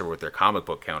crossed over with their comic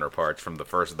book counterparts from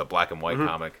the black and white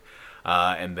comic.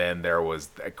 And then there was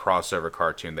a crossover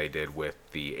cartoon they did with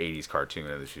the 80s cartoon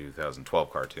and the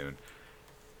 2012 cartoon.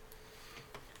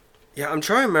 Yeah, I'm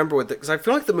trying to remember because I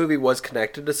feel like the movie was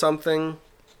connected to something.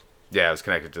 Yeah, it was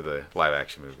connected to the live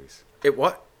action movies. It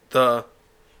what? What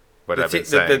I've been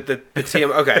saying. The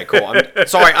TM. Okay, cool. I'm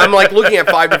sorry. I'm like looking at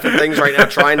 5 different things right now,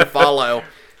 trying to follow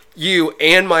you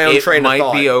and my own train of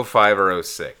thought. It might be 05 or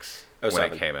 06 when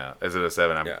 07. it came out. Is it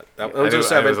 07? Yeah, that was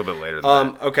 07. It was a little bit later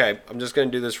than that. Okay, I'm just going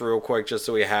to do this real quick just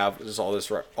so we have all this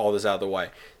out of the way.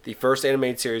 The first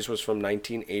animated series was from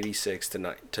 1986 to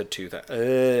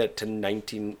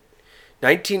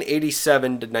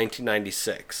 1987 to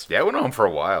 1996. Yeah, it went on for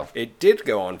a while. It did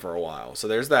go on for a while. So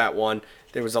there's that one.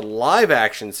 There was a live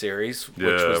action series, which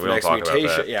was the Next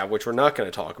Mutation. Yeah, which we're not going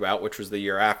to talk about, which was the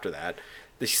year after that.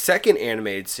 The second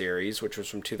animated series, which was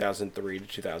from 2003 to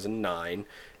 2009.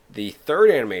 The third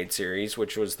animated series,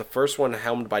 which was the first one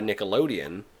helmed by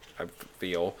Nickelodeon, I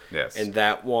feel. Yes. And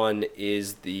that one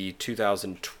is the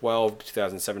 2012 to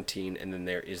 2017. And then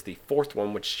there is the fourth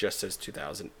one, which just says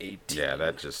 2018. Yeah,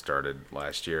 that just started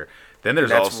last year. Then there's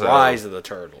That's also Rise of the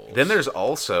Turtles. Then there's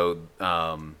also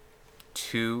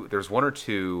there's 1 or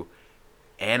 2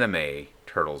 anime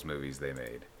Turtles movies they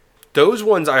made. Those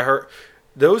ones I heard.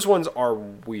 Those ones are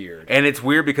weird. And it's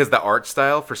weird because the art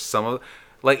style for some of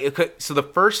so the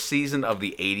first season of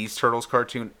the 80s Turtles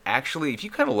cartoon, actually, if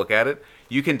you kind of look at it,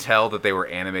 you can tell that they were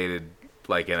animated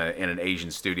like in an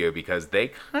Asian studio because they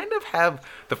kind of have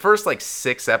the first like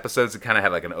 6 episodes that kind of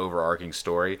had like an overarching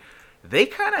story. They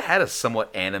kind of had a somewhat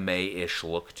anime-ish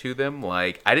look to them.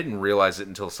 Like, I didn't realize it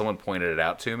until someone pointed it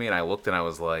out to me, and I looked and I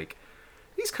was like,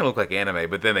 these kind of look like anime.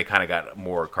 But then they kind of got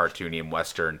more cartoony and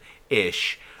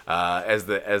Western-ish as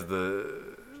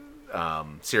the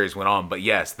series went on. But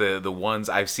yes, the ones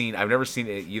I've never seen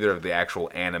either of the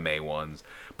actual anime ones.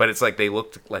 But it's like they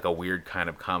looked like a weird kind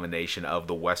of combination of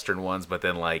the Western ones, but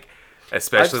then like...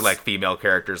 Especially like female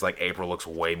characters, like April looks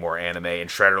way more anime, and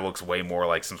Shredder looks way more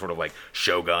like some sort of like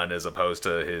Shogun as opposed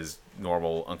to his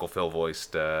normal Uncle Phil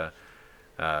voiced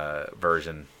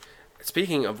version.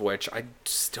 Speaking of which, I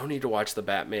still need to watch the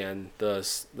Batman, the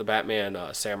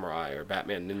Batman Samurai or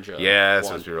Batman Ninja. Yeah, that's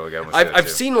supposed to be really good. I've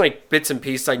seen like bits and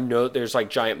pieces. I know there's like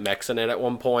giant mechs in it at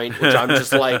one point, which I'm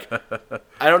just like,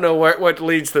 I don't know what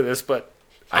leads to this, but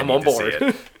I'm on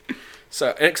board.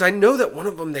 So, because I know that one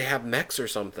of them they have mechs or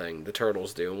something. The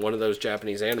Turtles do, and one of those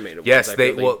Japanese animated ones. Yes,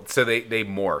 they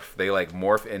morph. They like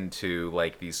morph into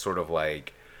like these sort of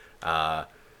like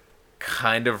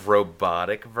kind of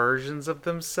robotic versions of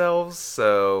themselves.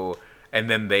 So, and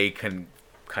then they can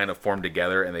kind of form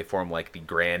together, and they form like the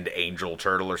Grand Angel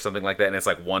Turtle or something like that. And it's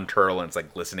like one turtle, and it's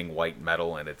like glistening white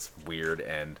metal, and it's weird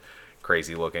and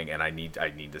crazy looking. And I need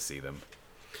to see them.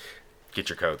 Get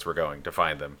your coats. We're going to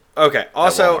find them. Okay.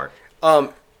 Also.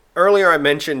 Earlier I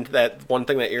mentioned that one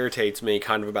thing that irritates me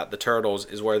kind of about the Turtles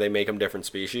is where they make them different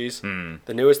species.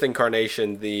 The newest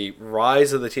incarnation, the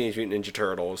Rise of the Teenage Mutant Ninja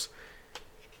Turtles.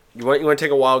 You want to take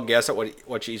a wild guess at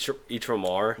what each of them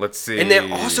are? Let's see. And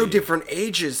they're also different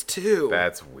ages too.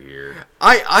 That's weird.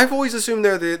 I've always assumed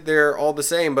they're all the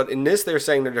same, but in this they're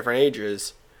saying they're different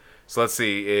ages. So let's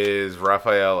see. Is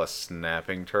Raphael a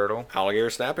snapping turtle? Alligator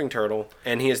snapping turtle,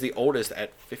 and he is the oldest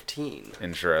at 15.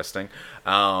 Interesting.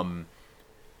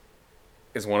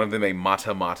 Is one of them a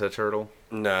Mata Mata turtle?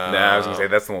 No. I was gonna say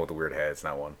that's the one with the weird head. It's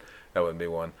not one. That wouldn't be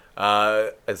one.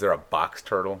 Is there a box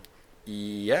turtle?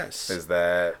 Yes. Is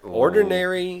that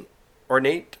ornate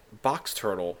box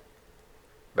turtle?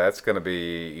 That's gonna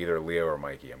be either Leo or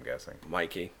Mikey. I'm guessing.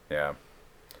 Mikey. Yeah.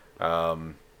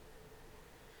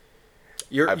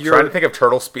 You're trying to think of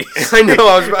turtle species. I know.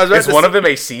 I was about Is one of them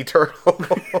a sea turtle?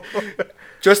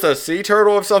 Just a sea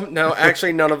turtle of some? No,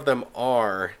 actually, none of them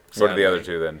are. What are the other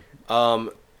two then?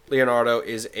 Leonardo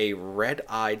is a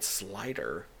red-eyed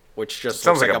slider, which just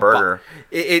sounds looks like a burger.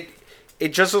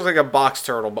 it just looks like a box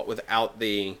turtle, but without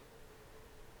the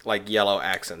like yellow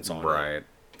accents on it. Right.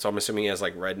 So I'm assuming he has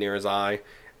like red near his eye.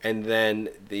 And then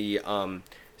the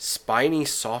spiny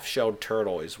soft-shelled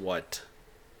turtle is what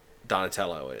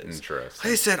Donatello is. Interesting.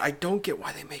 Like I said, I don't get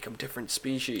why they make them different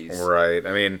species. Right.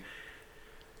 I mean,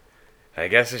 I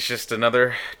guess it's just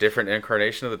another different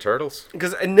incarnation of the Turtles.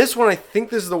 Because in this one, I think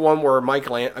this is the one where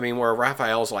where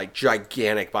Raphael's like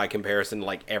gigantic by comparison to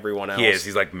like everyone else. He is.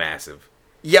 He's like massive.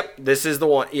 Yep, this is the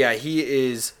one. Yeah, he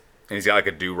is. And he's got like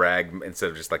a do-rag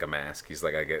instead of just like a mask. He's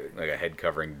like a head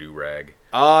covering do-rag.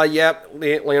 Yep.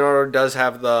 Leonardo does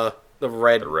have the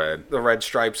red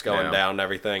stripes going Yeah. down and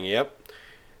everything. Yep.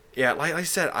 Yeah, like I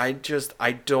said, I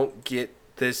don't get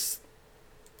this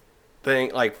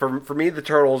thing. Like for me, the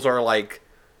Turtles are like,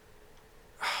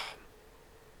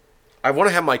 I want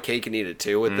to have my cake and eat it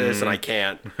too with this, and I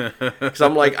can't. Because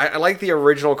I'm like, I like the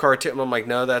original cartoon. I'm like,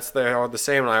 no, they are the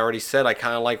same. And I already said I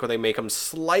kind of like when they make them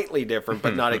slightly different,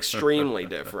 but not extremely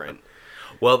different.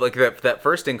 Well, like that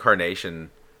first incarnation,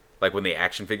 like when the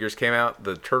action figures came out,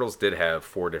 the Turtles did have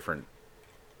 4 different,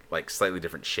 like slightly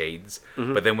different shades.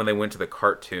 Mm-hmm. But then when they went to the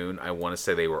cartoon, I want to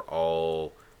say they were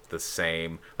all the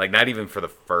same. Like not even for the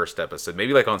first episode.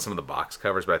 Maybe like on some of the box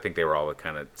covers, but I think they were all the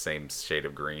kind of same shade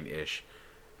of green-ish.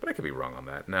 But I could be wrong on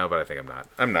that. No, but I think I'm not.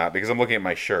 I'm not because I'm looking at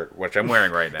my shirt, which I'm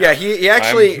wearing right now. Yeah, he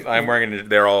actually. I'm wearing.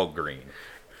 They're all green.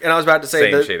 And I was about to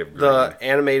say Same shade of the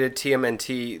animated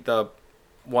TMNT, the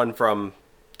one from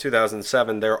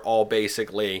 2007, they're all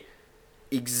basically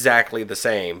exactly the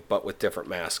same, but with different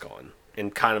masks on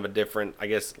and kind of a different, I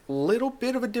guess, little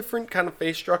bit of a different kind of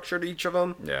face structure to each of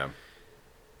them. Yeah.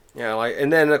 Yeah,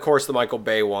 and then of course the Michael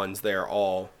Bay ones, they're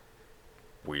all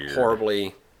Weird.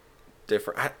 horribly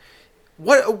different.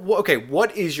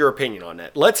 What is your opinion on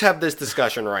that? Let's have this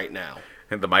discussion right now.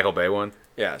 The Michael Bay one.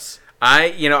 Yes.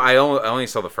 I only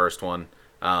saw the first one.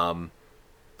 I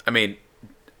mean,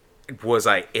 was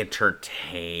I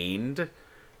entertained?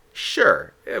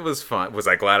 Sure, it was fun. Was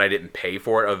I glad I didn't pay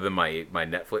for it other than my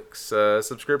Netflix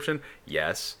subscription?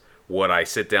 Yes. Would I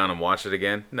sit down and watch it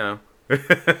again? No.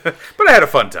 But I had a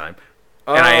fun time.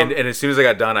 And as soon as I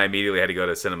got done, I immediately had to go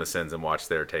to CinemaSins and watch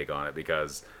their take on it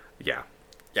because, yeah.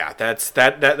 Yeah,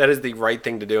 that is the right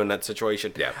thing to do in that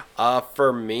situation. Yeah.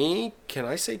 For me, can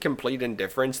I say complete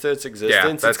indifference to its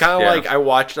existence? Yeah, it's kind of like I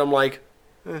watched it, I'm like,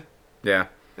 Yeah.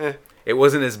 It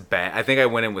wasn't as bad. I think I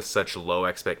went in with such low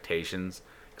expectations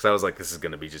because I was like, this is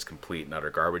going to be just complete and utter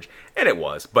garbage. And it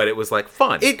was. But it was like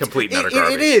fun. Complete and utter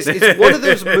garbage. It is. It's one of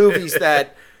those movies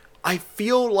that I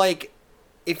feel like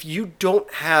if you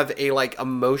don't have a like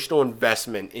emotional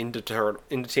investment into Teenage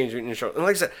Mutant Ninja Turtles, and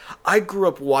like I said, I grew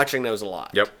up watching those a lot.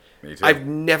 Yep, me too. I've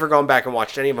never gone back and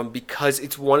watched any of them because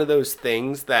it's one of those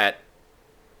things that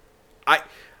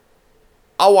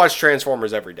I'll watch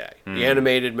Transformers every day, the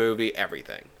animated movie,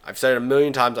 everything. I've said it a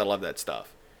million times. I love that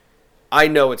stuff. I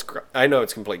know it's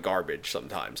complete garbage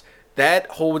sometimes. That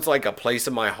holds like a place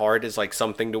in my heart as like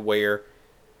something to where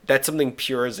that's something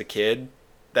pure as a kid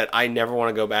that I never want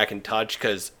to go back and touch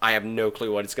because I have no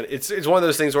clue what it's gonna. It's one of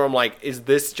those things where I'm like, is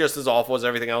this just as awful as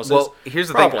everything else? Well, is? here's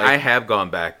the Probably. thing. I have gone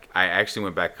back. I actually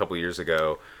went back a couple years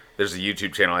ago. There's a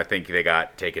YouTube channel. I think they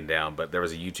got taken down, but there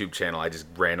was a YouTube channel. I just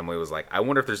randomly was like, I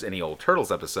wonder if there's any old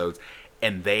Turtles episodes,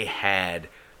 and they had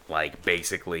like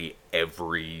basically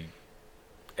every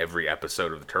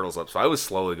episode of the Turtles up. So I was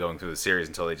slowly going through the series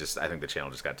until I think the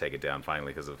channel just got taken down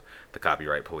finally because of the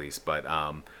copyright police. But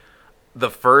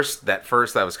that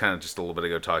first I was kind of just a little bit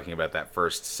ago talking about that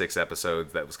first 6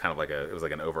 episodes. That was kind of like it was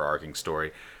like an overarching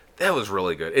story. That was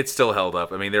really good. It still held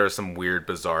up. I mean, there was some weird,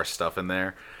 bizarre stuff in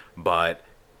there, but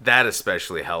that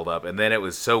especially held up. And then it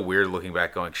was so weird looking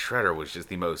back, going, Shredder was just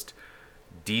the most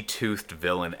detoothed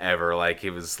villain ever. Like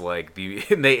it was like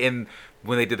when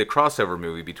they did the crossover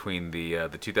movie between the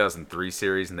 2003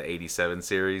 series and the 87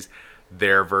 series.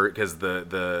 Because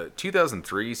the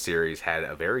 2003 series had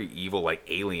a very evil like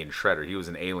alien Shredder. He was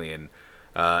an alien,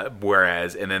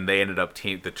 and then they ended up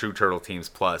the True Turtle teams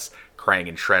plus Krang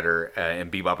and Shredder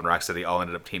and Bebop and Rocksteady all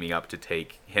ended up teaming up to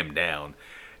take him down.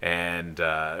 And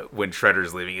when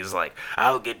Shredder's leaving, he's like,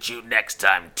 "I'll get you next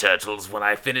time, Turtles, when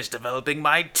I finish developing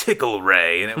my Tickle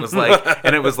Ray." And it was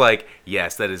like,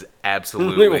 yes, that is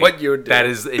absolutely what you would do. That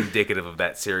is indicative of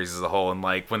that series as a whole. And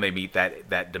like when they meet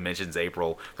that Dimensions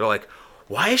April, they're like,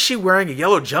 why is she wearing a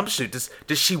yellow jumpsuit?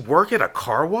 Does she work at a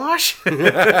car wash? And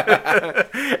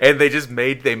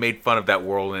they made fun of that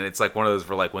world, and it's like one of those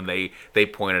where like when they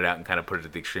pointed out and kind of put it to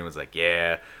the extreme, it's like,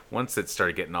 yeah, once it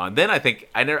started getting on. Then I think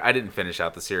I didn't finish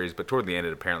out the series, but toward the end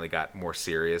it apparently got more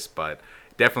serious, but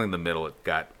definitely in the middle it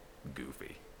got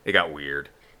goofy. It got weird.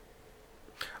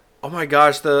 Oh my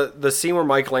gosh, the scene where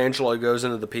Michelangelo goes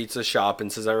into the pizza shop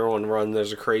and says everyone run,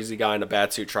 there's a crazy guy in a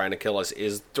bat suit trying to kill us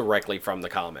is directly from the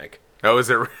comic. Oh, is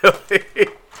it really?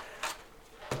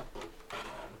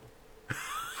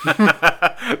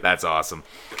 That's awesome.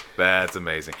 That's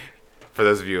amazing. For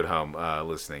those of you at home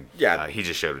listening, Yeah. he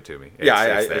just showed it to me.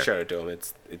 I showed it to him.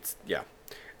 It's yeah.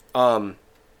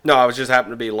 No, I was just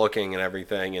happened to be looking and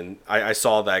everything, and I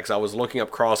saw that because I was looking up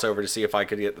crossover to see if I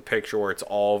could get the picture where it's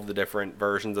all of the different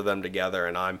versions of them together,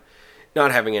 and I'm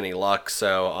not having any luck.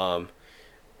 So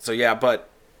yeah, but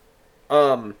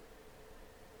no,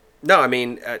 I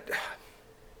mean, yeah,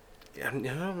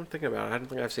 I'm thinking about it. I don't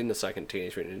think I've seen the second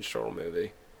Teenage Mutant Ninja Turtle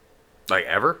movie. Like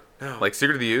ever? No. Like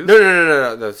Secret of the Ooze?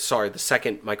 No. Sorry, the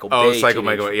second Michael Bay. Oh, Psycho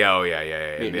Teenage- Michael. Yeah,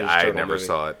 Mutant Ninja I Turtle never movie.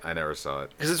 saw it. I never saw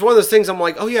it. Because it's one of those things I'm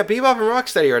like, oh yeah, Bebop and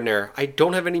Rocksteady are in there. I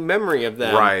don't have any memory of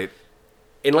them. Right.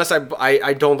 Unless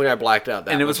I don't think I blacked out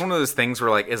that And it much. was one of those things where,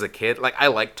 like, as a kid, like, I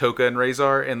liked Toka and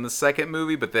Razor in the second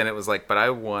movie, but then it was like, but I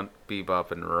want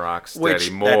Bebop and Rocksteady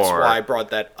Which, more. that's why I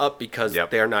brought that up, because Yep.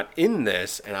 they're not in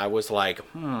this, and I was like,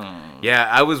 Yeah,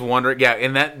 I was wondering. Yeah,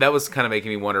 and that was kind of making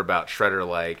me wonder about Shredder.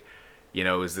 Like, you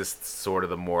know, is this sort of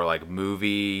the more like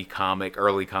early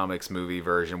comics movie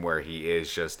version where he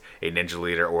is just a ninja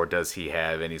leader, or does he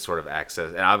have any sort of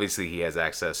access? And obviously, he has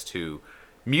access to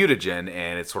mutagen,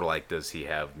 and it's sort of like, does he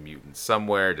have mutants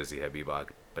somewhere? Does he have Bebop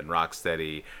and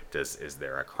Rocksteady? Is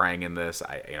there a Krang in this?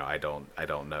 I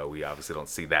don't know. We obviously don't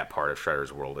see that part of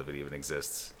Shredder's world if it even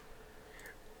exists.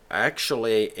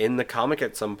 actually, in the comic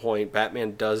at some point,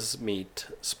 Batman does meet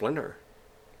Splinter.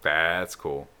 That's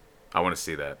cool. I want to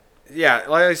see that. Yeah,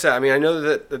 like I said, I mean, I know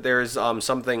that there's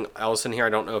something else in here. I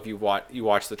don't know if you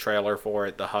watched the trailer for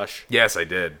it, the Hush. Yes, I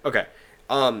did. Okay.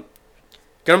 Gonna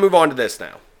move on to this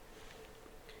now.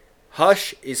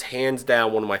 Hush is hands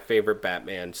down one of my favorite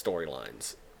Batman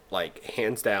storylines. Like,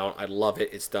 hands down, I love it.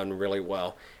 It's done really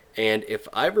well. And if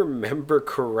I remember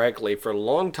correctly, for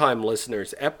longtime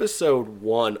listeners, episode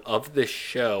 1 of this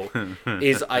show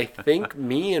is, I think,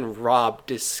 me and Rob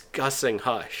discussing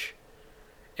Hush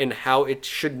and how it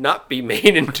should not be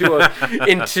made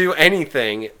into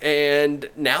anything. And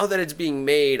now that it's being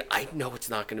made, I know it's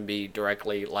not going to be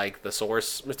directly like the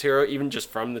source material, even just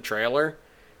from the trailer.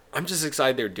 I'm just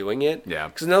excited they're doing it. Yeah.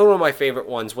 Because another one of my favorite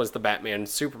ones was the Batman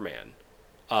Superman,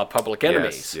 Public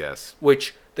Enemies. Yes.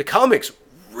 Which the comic's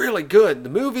really good. The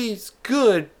movie's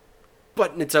good,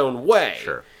 but in its own way.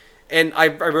 Sure. And I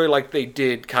really like they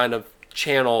did kind of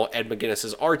channel Ed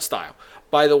McGuinness's art style.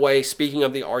 By the way, speaking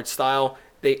of the art style,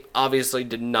 they obviously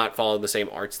did not follow the same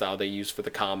art style they used for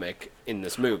the comic in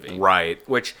this movie. Right.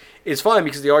 Which is fine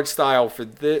because the art style for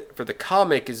the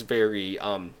comic is very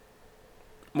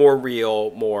more real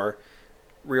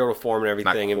to form and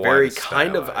everything, Not and quite very as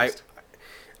kind of stylized.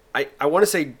 I want to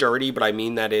say dirty, but I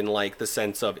mean that in like the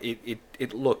sense of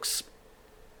it looks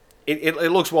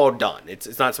well done.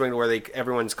 It's not something where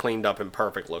everyone's cleaned up and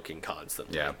perfect looking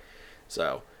constantly. Yeah.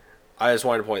 So I just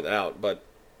wanted to point that out, but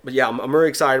yeah, I'm really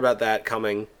excited about that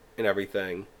coming and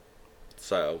everything.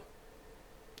 So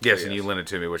Yes, and you lent it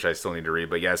to me, which I still need to read.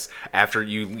 But yes, after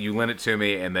you lent it to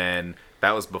me, and then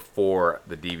that was before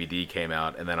the DVD came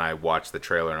out, and then I watched the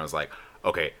trailer, and I was like,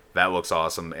 okay, that looks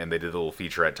awesome. And they did a little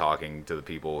featurette talking to the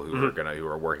people who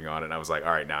are working on it, and I was like,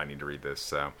 all right, now I need to read this.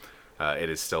 So it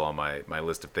is still on my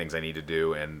list of things I need to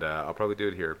do, and I'll probably do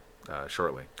it here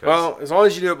shortly. Well, as long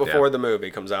as you do it before the movie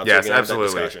comes out, Yes, so we can have that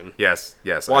absolutely. discussion.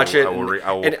 Yes. Watch it,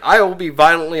 and I will be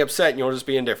violently upset, and you'll just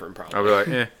be indifferent, probably. I'll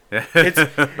be like,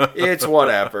 It's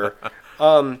whatever.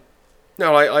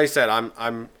 No, like I said,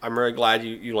 I'm really glad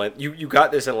you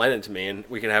got this and lent it to me, and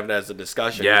we can have it as a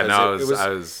discussion. Yeah,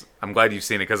 because I'm glad you've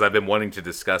seen it, because I've been wanting to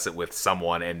discuss it with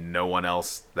someone, and no one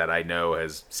else that I know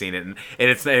has seen it. And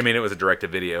it was a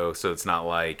direct-to-video, so it's not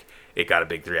like it got a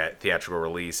big theatrical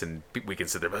release, and we can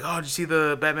sit there like, oh, did you see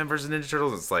the Batman vs. Ninja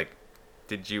Turtles? It's like,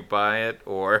 did you buy it,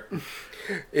 or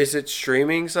is it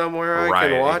streaming somewhere I right?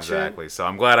 can watch Exactly. So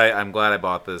I'm glad I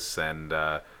bought this, and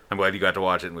I'm glad you got to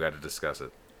watch it and we got to discuss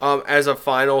it. As a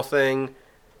final thing,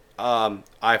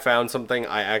 I found something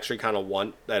I actually kind of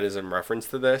want that is in reference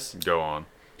to this. Go on.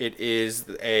 It is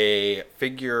a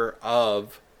figure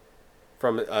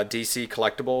from DC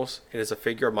Collectibles. It is a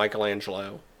figure of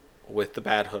Michelangelo with the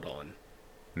Bat Hood on.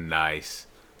 Nice.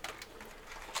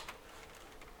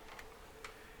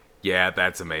 Yeah,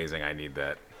 that's amazing. I need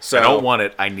that. So, I don't want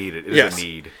it. I need it. It is a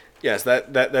need. Yes,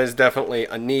 that is definitely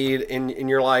a need in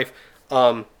your life.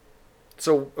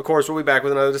 So, of course, we'll be back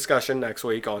with another discussion next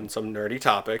week on some nerdy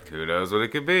topic. Who knows what it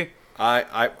could be?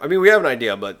 I mean, we have an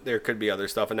idea, but there could be other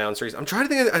stuff announced. I'm trying to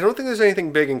think. I don't think there's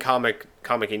anything big in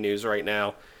comic-y news right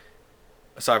now,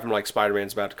 aside from like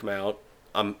Spider-Man's about to come out.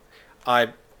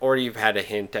 already had a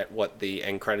hint at what the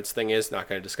end credits thing is. Not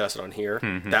going to discuss it on here.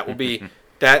 That will be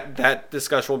that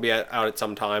discussion will be out at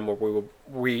some time where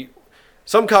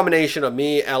some combination of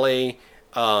me, Ellie,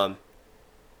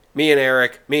 me and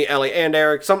Eric, me, Ellie, and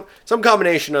Eric, some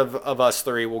combination of us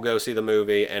three will go see the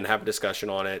movie and have a discussion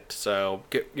on it. So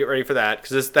get ready for that,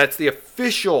 because that's the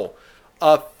official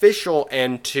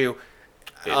end to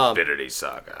Infinity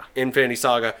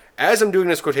Saga. As I'm doing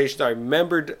this quotation, I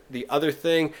remembered the other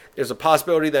thing. There's a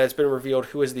possibility that it's been revealed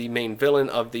who is the main villain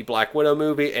of the Black Widow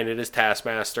movie, and it is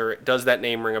Taskmaster. Does that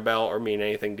name ring a bell or mean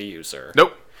anything to you, sir?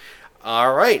 Nope.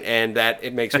 All right, and that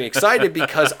it makes me excited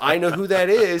because I know who that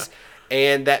is,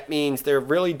 and that means they're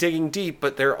really digging deep,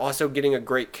 but they're also getting a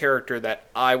great character that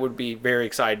I would be very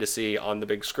excited to see on the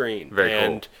big screen. Very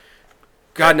cool.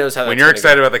 God knows how that's when you're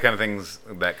excited about that kind of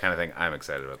thing, I'm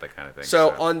excited about that kind of thing. So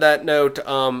on that note,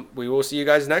 we will see you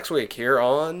guys next week here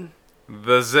on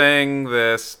the Zing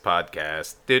This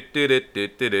Podcast.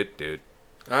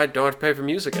 I don't have to pay for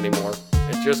music anymore.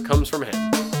 It just comes from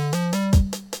him.